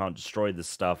 Like, you can't destroy this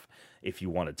stuff if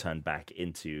you want to turn back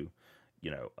into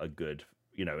a good,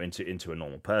 into a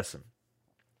normal person.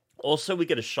 Also, we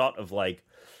get a shot of like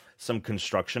some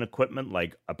construction equipment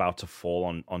like about to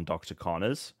fall on Dr.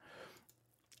 Connors,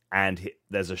 and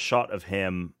there's a shot of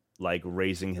him like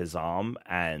raising his arm,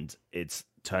 and it's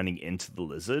turning into the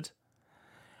Lizard.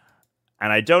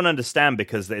 And I don't understand,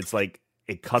 because it's like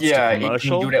it cuts to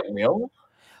commercial. You can do it at will.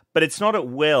 But it's not at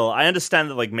will. I understand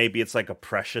that like maybe it's like a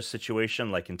pressure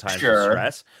situation, like in times of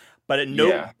stress. But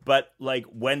like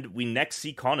when we next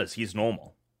see Connors, he's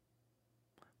normal.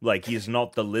 Like, he's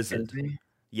not the Lizard. Is he?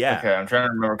 Yeah. Okay, I'm trying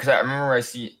to remember, because I remember I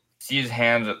see his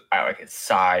hands at like his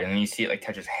side, and then you see it like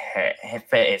touch his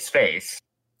face.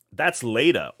 That's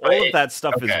later. All of that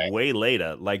stuff is way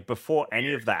later. Like, before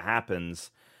any of that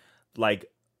happens, like,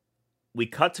 we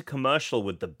cut to commercial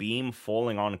with the beam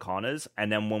falling on Connors,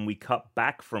 and then when we cut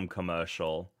back from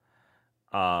commercial,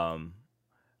 I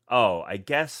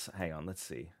guess, hang on, let's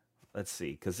see,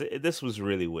 because this was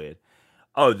really weird.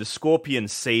 Oh, the Scorpion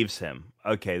saves him.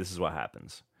 Okay, this is what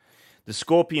happens. The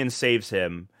Scorpion saves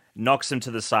him, knocks him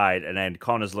to the side, and then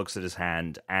Connors looks at his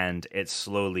hand, and it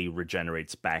slowly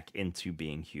regenerates back into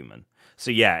being human.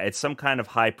 So yeah, it's some kind of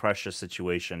high-pressure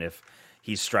situation. If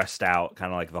he's stressed out,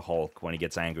 kind of like the Hulk, when he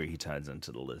gets angry, he turns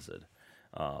into the Lizard.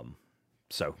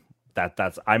 So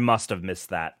that's I must have missed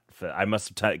that. I must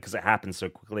have turned, because it happened so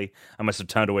quickly. I must have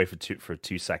turned away for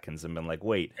 2 seconds and been like,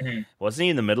 "Wait, wasn't he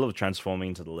in the middle of transforming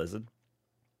into the Lizard?"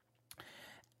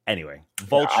 Anyway,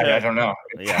 Vulture. I don't know.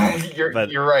 Yeah, you're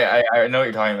right. I know what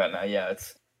you're talking about now. Yeah,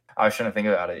 I was trying to think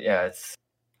about it. Yeah,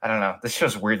 I don't know. This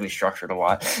show's weirdly structured a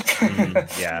lot.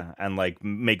 Yeah, and like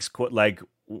makes like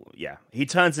yeah, he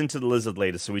turns into the lizard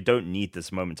later, so we don't need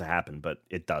this moment to happen, but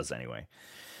it does anyway.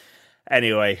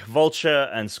 Anyway, Vulture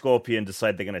and Scorpion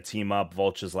decide they're going to team up.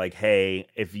 Vulture's like, hey,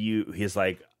 he's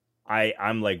like,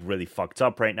 I'm like really fucked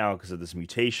up right now because of this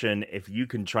mutation. If you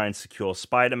can try and secure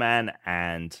Spider-Man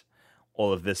and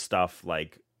all of this stuff,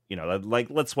 like, you know, like,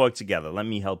 let's work together. Let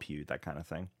me help you, that kind of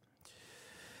thing.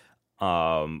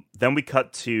 Then we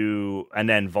cut to, and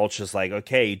then Vulture's like,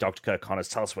 okay, Dr. Kirk Connors,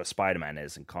 tell us where Spider-Man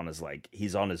is. And Connors like,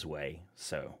 he's on his way.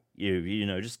 So, you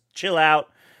know, just chill out,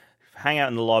 hang out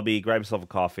in the lobby, grab yourself a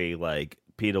coffee. Like,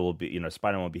 Peter will be, you know,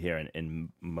 Spider-Man will be here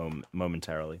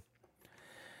momentarily.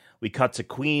 We cut to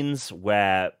Queens,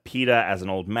 where Peter, as an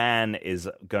old man, is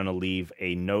going to leave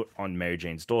a note on Mary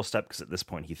Jane's doorstep, because at this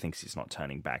point he thinks he's not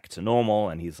turning back to normal,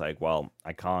 and he's like, well,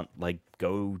 I can't, like,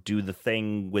 go do the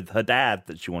thing with her dad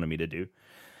that she wanted me to do.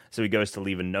 So he goes to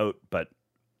leave a note, but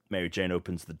Mary Jane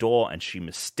opens the door, and she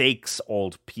mistakes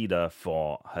old Peter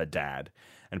for her dad.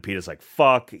 And Peter's like,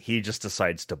 fuck, he just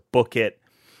decides to book it,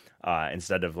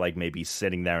 instead of, like, maybe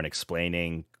sitting there and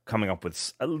explaining, coming up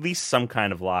with at least some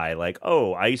kind of lie, like,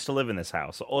 oh, I used to live in this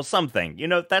house, or something. You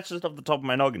know, that's just off the top of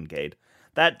my noggin, Cade.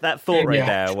 That thought right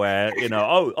there where, you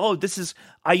know, oh, this is,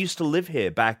 I used to live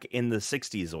here back in the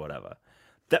 60s or whatever.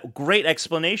 That great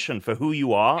explanation for who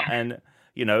you are, and,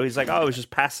 you know, he's like, oh, I was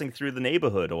just passing through the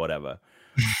neighborhood or whatever.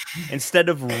 Instead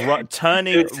of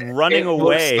running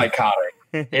away. Looks psychotic.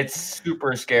 It's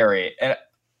super scary. And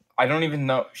I don't even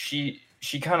know, she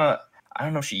kind of, I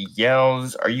don't know if she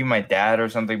yells, "Are you my dad?" or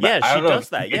something. But yeah, I don't she know does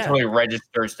that. It totally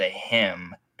registers to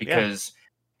him, because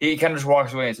he kind of just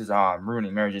walks away and says, "Oh, I'm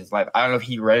ruining Mary Jane's life." I don't know if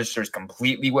he registers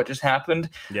completely what just happened.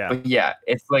 Yeah, but yeah,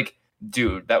 it's like,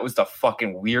 dude, that was the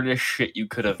fucking weirdest shit you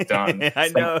could have done. I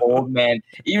know, old man.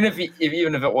 Even if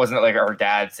it wasn't like our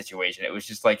dad's situation, it was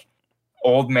just like,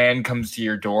 old man comes to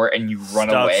your door and you run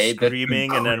away,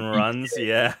 screaming, and then runs.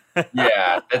 Yeah,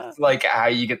 yeah, that's like how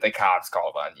you get the cops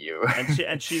called on you.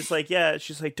 And she's like,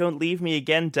 don't leave me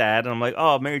again, Dad. And I'm like,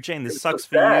 oh, Mary Jane, this sucks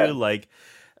for you. Like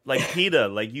Peter,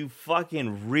 like, you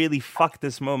fucking really fucked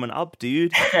this moment up,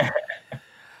 dude.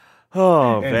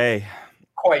 Oh, bae.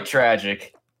 Quite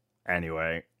tragic.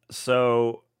 Anyway,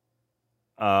 so,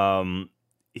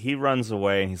 he runs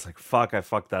away, and he's like, fuck, I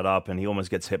fucked that up, and he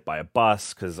almost gets hit by a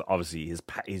bus, because obviously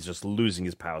he's just losing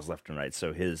his powers left and right,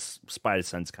 so his spider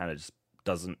sense kind of just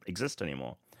doesn't exist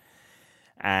anymore.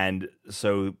 And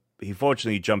so he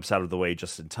fortunately jumps out of the way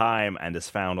just in time, and is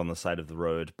found on the side of the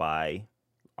road by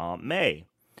Aunt May,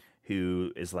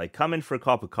 who is like, come in for a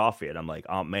cup of coffee. And I'm like,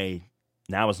 Aunt May,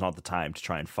 now is not the time to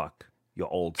try and fuck your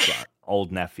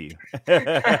old nephew.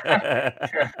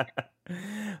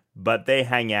 But they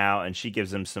hang out, and she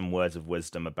gives him some words of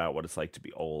wisdom about what it's like to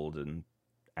be old, and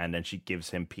then she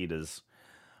gives him Peter's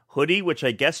hoodie, which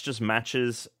I guess just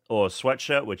matches, or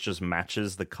sweatshirt, which just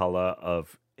matches the color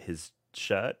of his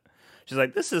shirt. She's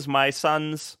like, this is my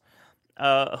son's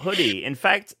hoodie. In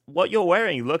fact, what you're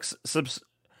wearing looks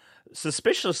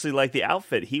suspiciously like the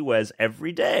outfit he wears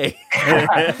every day.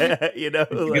 You know,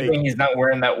 it's a good thing he's not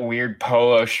wearing that weird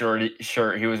polo shirt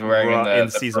he was wearing in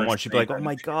season 1. She'd be like, oh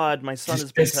my god, my son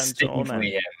has been sent to all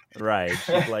men. Right.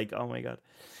 She'd be like, oh my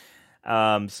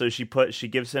god. So she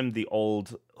gives him the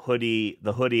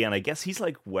hoodie, and I guess he's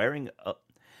like wearing a,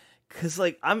 because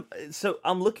like I'm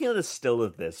looking at a still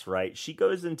of this, right? She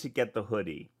goes in to get the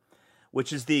hoodie,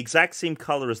 which is the exact same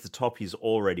color as the top he's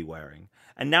already wearing.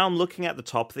 And now I'm looking at the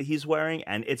top that he's wearing,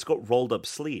 and it's got rolled up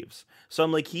sleeves. So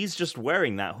I'm like, he's just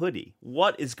wearing that hoodie.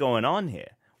 What is going on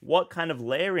here? What kind of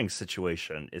layering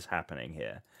situation is happening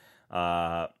here?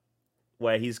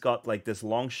 Where he's got like this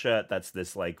long shirt that's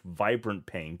this like vibrant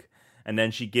pink, and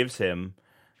then she gives him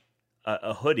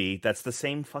a hoodie that's the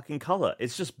same fucking color.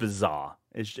 It's just bizarre.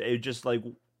 It's just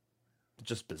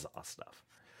bizarre stuff.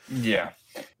 Yeah.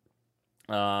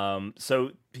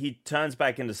 So he turns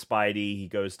back into Spidey. He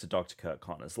goes to Dr. Kirk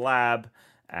Connor's lab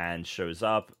and shows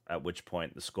up, at which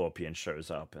point the Scorpion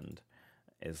shows up and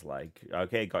is like,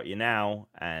 okay, got you now.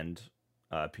 And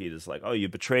Peter's like, oh, you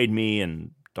betrayed me.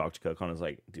 And Dr. Kirk Connor's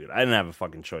like, dude, I didn't have a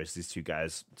fucking choice. These two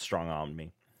guys strong-armed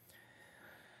me.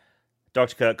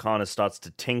 Dr. Kirk Connor starts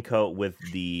to tinker with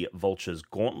the Vulture's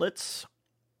gauntlets,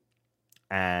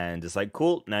 and it's like,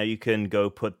 cool, now you can go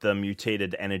put the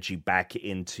mutated energy back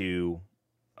into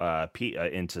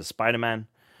Spider-Man.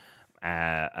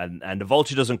 And the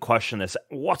Vulture doesn't question this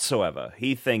whatsoever.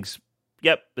 He thinks,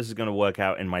 yep, this is going to work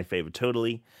out in my favor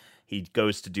totally. He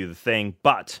goes to do the thing,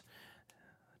 but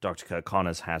Dr. Kirk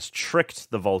Connors has tricked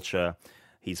the Vulture.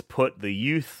 He's put the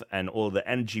youth and all the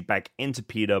energy back into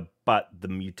Peter, but the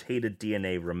mutated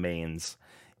DNA remains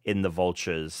in the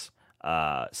Vulture's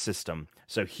system.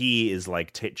 So he is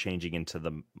like changing into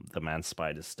the man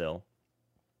spider still.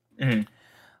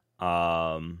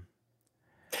 Mm-hmm.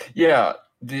 Yeah,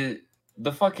 the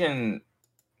fucking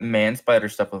man spider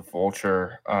stuff with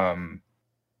Vulture.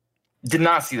 Did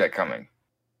not see that coming.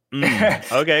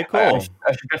 Okay, cool. I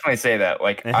should definitely say that.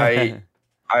 Like I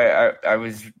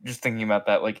was just thinking about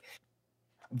that. Like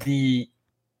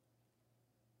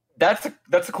that's a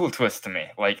cool twist to me.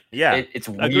 Like it's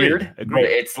weird,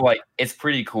 Agreed. But it's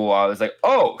pretty cool. I was like,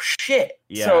 oh shit.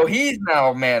 Yeah. So he's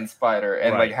now man spider,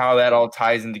 and like how that all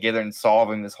ties in together and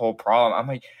solving this whole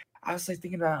problem. I was like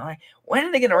thinking about like, when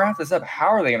are they gonna wrap this up? How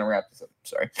are they gonna wrap this up?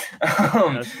 Sorry.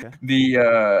 Okay.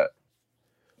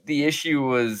 The issue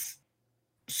was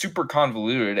super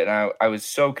convoluted, and I was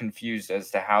so confused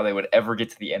as to how they would ever get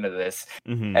to the end of this.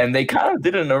 Mm-hmm. And they kind of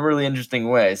did it in a really interesting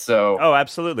way. So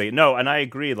absolutely. No, and I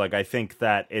agree. Like, I think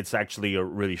that it's actually a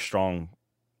really strong,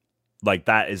 like,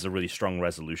 that is a really strong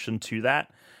resolution to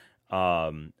that.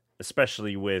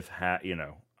 Especially with how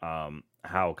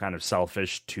kind of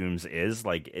selfish Toomes is.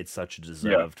 Like, it's such a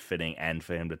deserved fitting end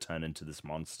for him to turn into this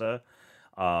monster.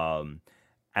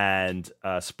 And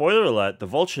spoiler alert, the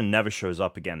Vulture never shows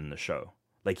up again in the show.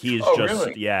 Like, he's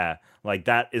really? Like,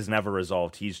 that is never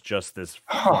resolved. He's just this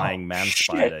flying man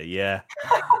spider. Yeah.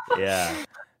 Yeah.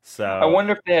 So I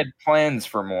wonder if they had plans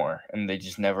for more and they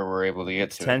just never were able to get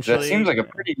to it. That seems like a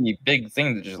pretty big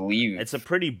thing to just leave. It's a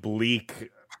pretty bleak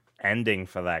ending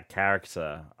for that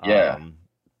character. Yeah.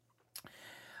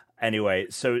 Anyway,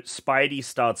 so Spidey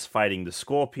starts fighting the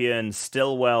Scorpion.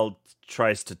 Stillwell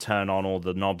tries to turn on all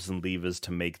the knobs and levers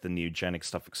to make the neogenic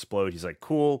stuff explode. He's like,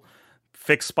 cool,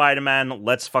 fix Spider-Man,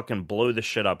 let's fucking blow this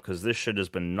shit up, because this shit has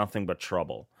been nothing but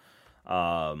trouble.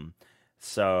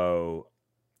 So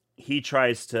he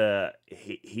tries to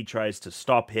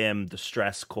stop him. The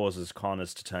stress causes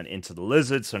Connors to turn into the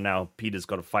Lizard, so now Peter's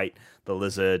got to fight the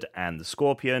Lizard and the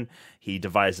Scorpion. He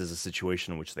devises a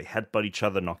situation in which they headbutt each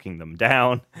other, knocking them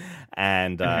down,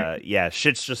 and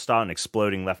shit's just starting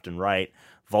exploding left and right.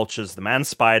 Vulture's the man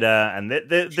spider, and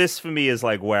this for me is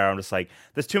like where I'm just like,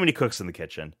 there's too many cooks in the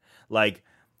kitchen. Like,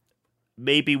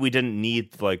 maybe we didn't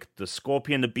need like the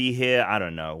Scorpion to be here. I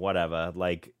don't know, whatever.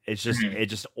 Like, it's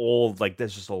just all like,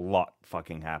 there's just a lot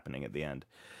fucking happening at the end.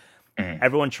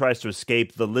 Everyone tries to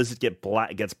escape. The Lizard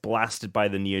gets blasted by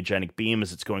the neogenic beam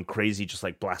as it's going crazy, just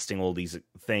like blasting all these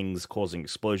things, causing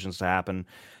explosions to happen,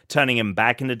 turning him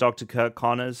back into Dr. Curt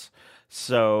Connors.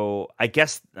 So I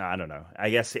guess, I don't know. I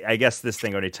guess this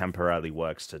thing only temporarily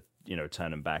works to,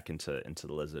 turn him back into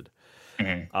the Lizard.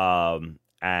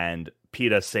 And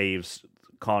Peter saves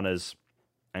Connors,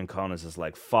 and Connors is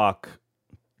like, fuck,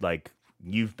 like,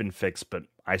 you've been fixed, but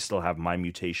I still have my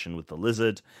mutation with the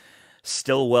Lizard.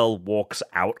 Stillwell walks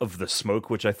out of the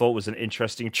smoke, which I thought was an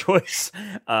interesting choice.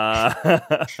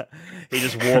 He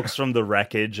just walks from the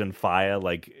wreckage and fire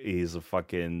like he's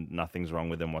nothing's wrong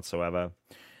with him whatsoever.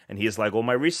 And he's like, all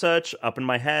my research up in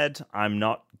my head, I'm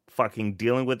not fucking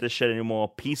dealing with this shit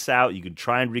anymore. Peace out. You can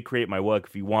try and recreate my work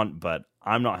if you want, but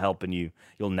I'm not helping you.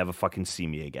 You'll never fucking see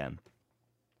me again.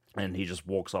 And he just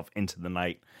walks off into the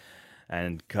night.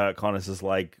 And Curt Connors is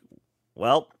like,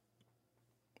 well,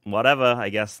 whatever, I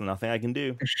guess nothing I can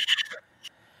do.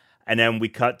 And then we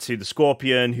cut to the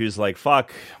Scorpion, who's like,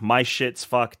 fuck, my shit's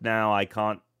fucked now.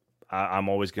 I'm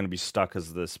always going to be stuck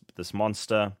as this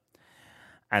monster.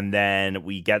 And then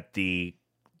we get the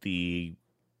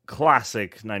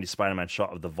classic 90s Spider-Man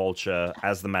shot of the Vulture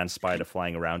as the man spider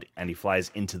flying around, and he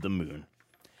flies into the moon.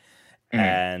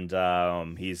 And I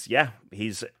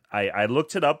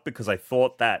looked it up because I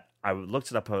thought that I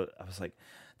looked it up. I was like,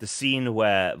 the scene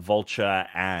where Vulture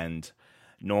and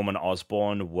Norman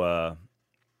Osborn were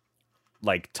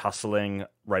like tussling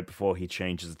right before he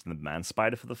changes into the man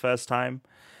spider for the first time.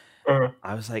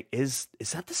 I was like, is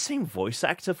that the same voice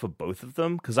actor for both of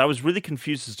them? Because I was really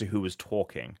confused as to who was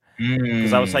talking.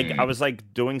 Because I was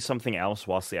like doing something else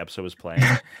whilst the episode was playing,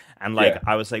 and like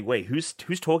I was like, wait, who's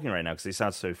talking right now? Because they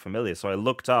sound so familiar. So I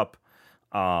looked up,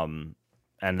 and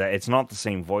it's not the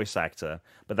same voice actor.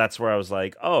 But that's where I was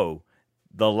like, oh,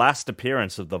 the last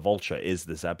appearance of the Vulture is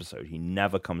this episode. He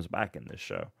never comes back in this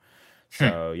show.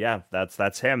 So yeah,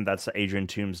 that's him. That's Adrian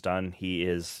Toomes done. He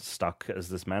is stuck as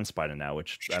this man spider now,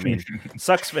 which I mean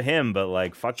sucks for him, but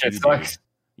like fuck you, dude.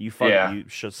 You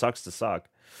sucks to suck.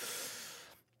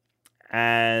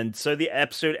 And so the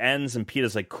episode ends, and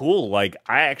Peter's like, "Cool, like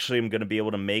I actually am going to be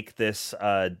able to make this,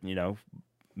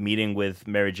 meeting with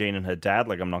Mary Jane and her dad.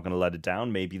 Like I'm not going to let it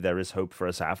down. Maybe there is hope for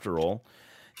us after all."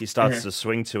 He starts to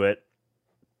swing to it,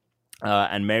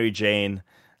 and Mary Jane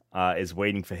is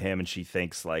waiting for him, and she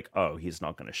thinks like, oh, he's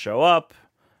not going to show up.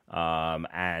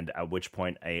 And at which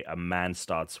point a man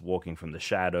starts walking from the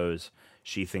shadows.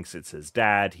 She thinks it's his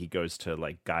dad. He goes to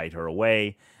like guide her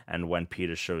away, and when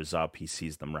Peter shows up, he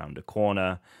sees them round a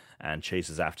corner and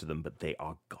chases after them, but they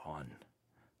are gone.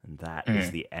 And that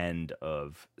is the end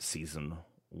of season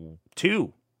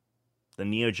 2, the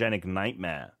Neogenic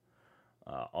Nightmare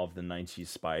of the 90s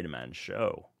Spider-Man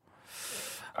show.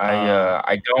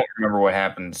 I don't remember what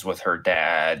happens with her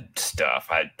dad stuff.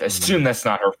 I assume that's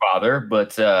not her father,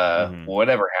 but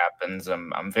whatever happens,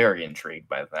 I'm very intrigued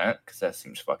by that because that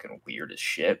seems fucking weird as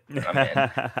shit. Yeah,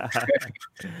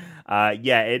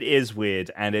 it is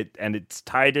weird, and it's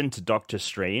tied into Doctor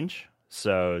Strange.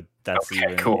 So that's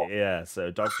even cool. Yeah,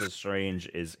 so Doctor Strange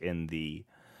is in the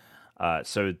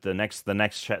so the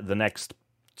next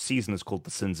season is called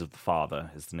The Sins of the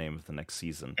Father, is the name of the next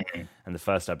season. And the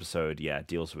first episode,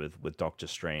 deals with Doctor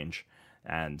Strange,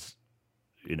 and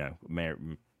you know,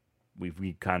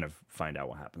 we kind of find out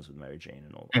what happens with Mary Jane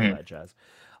and all that jazz.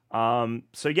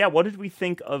 So yeah, what did we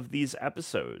think of these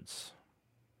episodes?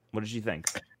 What did you think?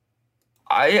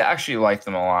 I actually liked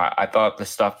them a lot. I thought the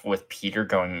stuff with Peter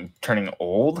turning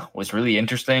old was really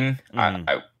interesting.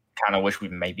 I kind of wish we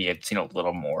maybe had seen a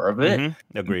little more of it.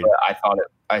 Agreed. But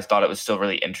I thought it was still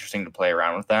really interesting to play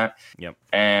around with that. Yep.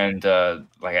 And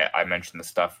like I mentioned, the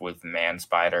stuff with Man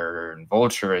Spider and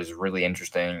Vulture is really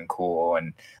interesting and cool.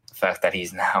 And the fact that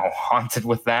he's now haunted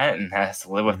with that and has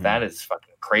to live with that is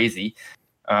fucking crazy.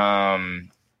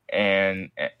 And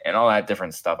all that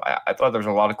different stuff. I thought there was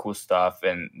a lot of cool stuff,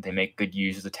 and they make good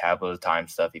use of the Tablet of Time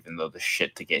stuff, even though the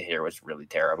shit to get here was really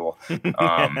terrible.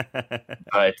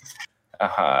 But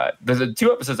the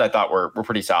 2 episodes I thought were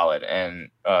pretty solid and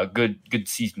good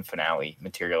season finale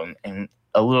material, and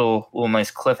a little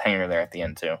nice cliffhanger there at the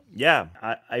end too. Yeah,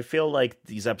 I feel like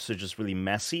these episodes are just really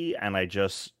messy, and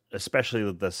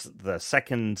especially the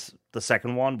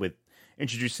second one with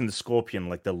introducing the Scorpion,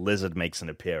 like the lizard makes an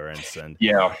appearance, and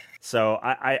so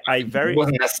I very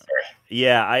wasn't necessary.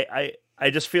 Yeah, I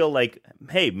just feel like,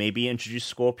 hey, maybe introduce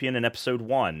Scorpion in episode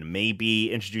 1.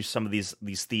 Maybe introduce some of these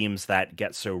themes that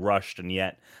get so rushed, and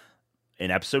yet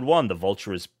in episode 1, the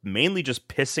Vulture is mainly just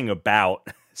pissing about,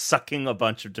 sucking a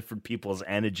bunch of different people's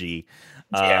energy.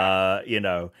 You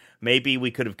know, maybe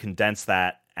we could have condensed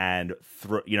that and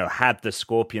had the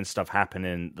Scorpion stuff happen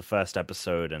in the first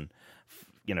episode and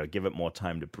give it more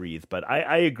time to breathe. But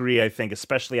I agree. I think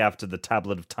especially after the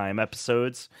Tablet of Time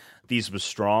episodes, these were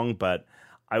strong, but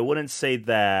I wouldn't say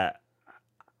that.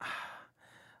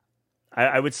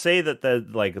 I would say that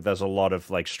there's a lot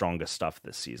of stronger stuff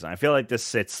this season. I feel like this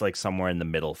sits somewhere in the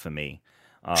middle for me.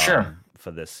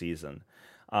 For this season.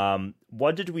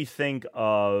 What did we think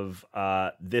of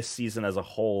this season as a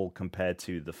whole compared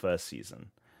to the first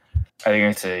season? I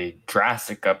think it's a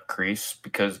drastic increase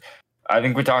because I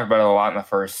think we talked about it a lot in the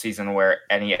first season, where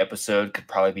any episode could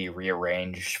probably be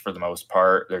rearranged for the most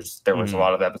part. There was a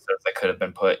lot of episodes that could have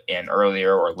been put in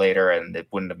earlier or later, and it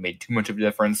wouldn't have made too much of a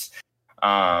difference.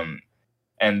 And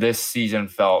this season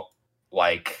felt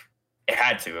like it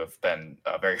had to have been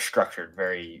very structured,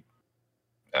 very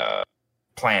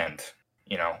planned.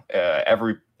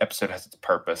 Every episode has its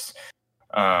purpose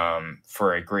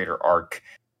for a greater arc.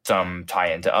 Some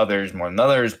tie into others more than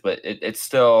others, but it's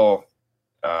still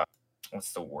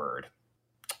what's the word?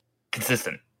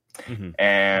 Consistent.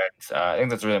 And I think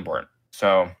that's really important.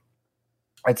 So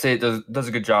I'd say it does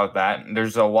a good job of that. And I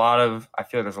feel like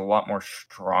there's a lot more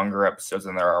stronger episodes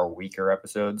than there are weaker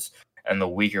episodes. And the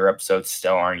weaker episodes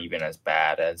still aren't even as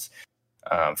bad as,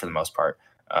 for the most part,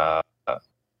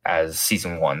 as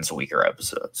season 1's weaker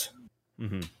episodes.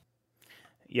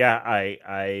 Yeah,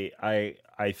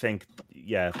 I think,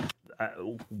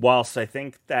 whilst I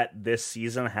think that this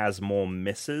season has more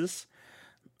misses,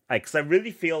 because I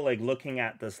really feel like looking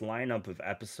at this lineup of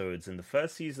episodes in the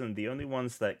first season, the only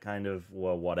ones that kind of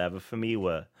were whatever for me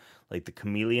were like the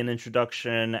Chameleon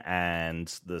introduction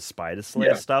and the Spider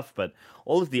Slayer stuff, but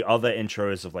all of the other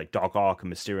intros of like Doc Ock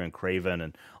and Mysterio and Kraven,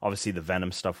 and obviously the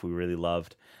Venom stuff we really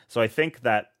loved. So I think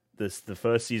that the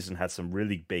first season had some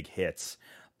really big hits,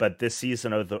 but this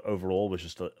season overall was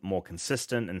just more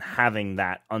consistent, and having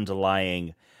that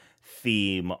underlying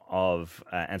theme of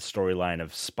and storyline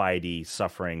of Spidey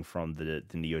suffering from the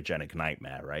neogenic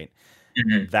nightmare, right?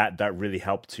 That really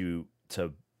helped to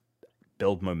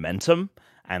build momentum,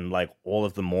 and all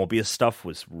of the Morbius stuff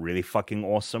was really fucking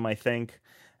awesome, I think.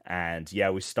 And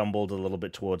we stumbled a little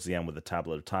bit towards the end with the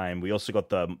Tablet of Time. We also got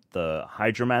the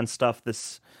Hydra Man stuff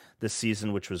this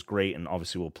season, which was great, and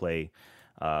obviously we'll play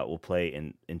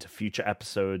into future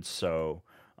episodes. So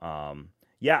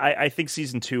I think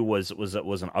season 2 was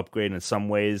an upgrade in some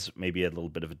ways, maybe a little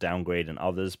bit of a downgrade in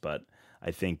others, but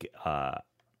I think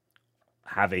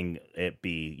having it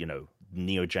be, you know,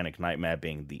 Neogenic Nightmare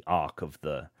being the arc of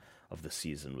the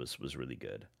season was really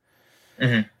good.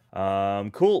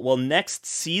 Cool. Well,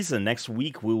 next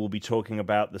week, we will be talking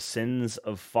about the Sins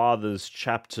of Fathers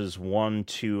chapters 1,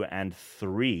 2, and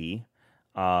 3.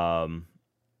 Well,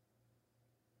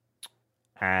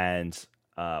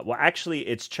 actually,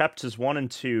 it's chapters 1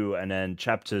 and 2, and then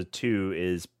chapter 2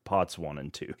 is parts 1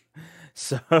 and 2.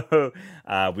 So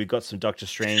we've got some Doctor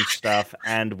Strange stuff,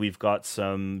 and we've got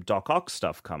some Doc Ock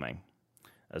stuff coming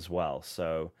as well.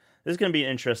 So this is going to be an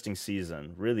interesting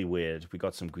season. Really weird. We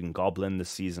got some Green Goblin this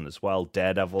season as well.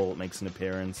 Daredevil makes an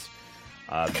appearance.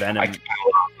 Venom. I love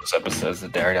those episodes, the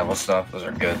Daredevil stuff. Those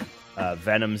are good.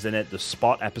 Venom's in it. The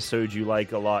Spot episode you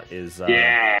like a lot is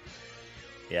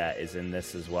is in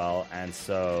this as well. And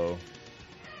so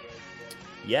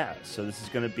so this is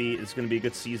going to be a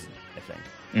good season, I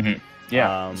think.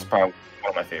 Yeah, it's probably one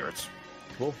of my favorites.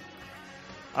 Cool.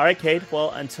 All right, Cade.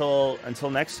 Well, until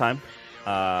next time,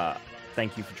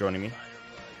 thank you for joining me.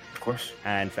 Of course.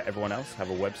 And for everyone else, have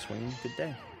a web swinging good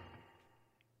day.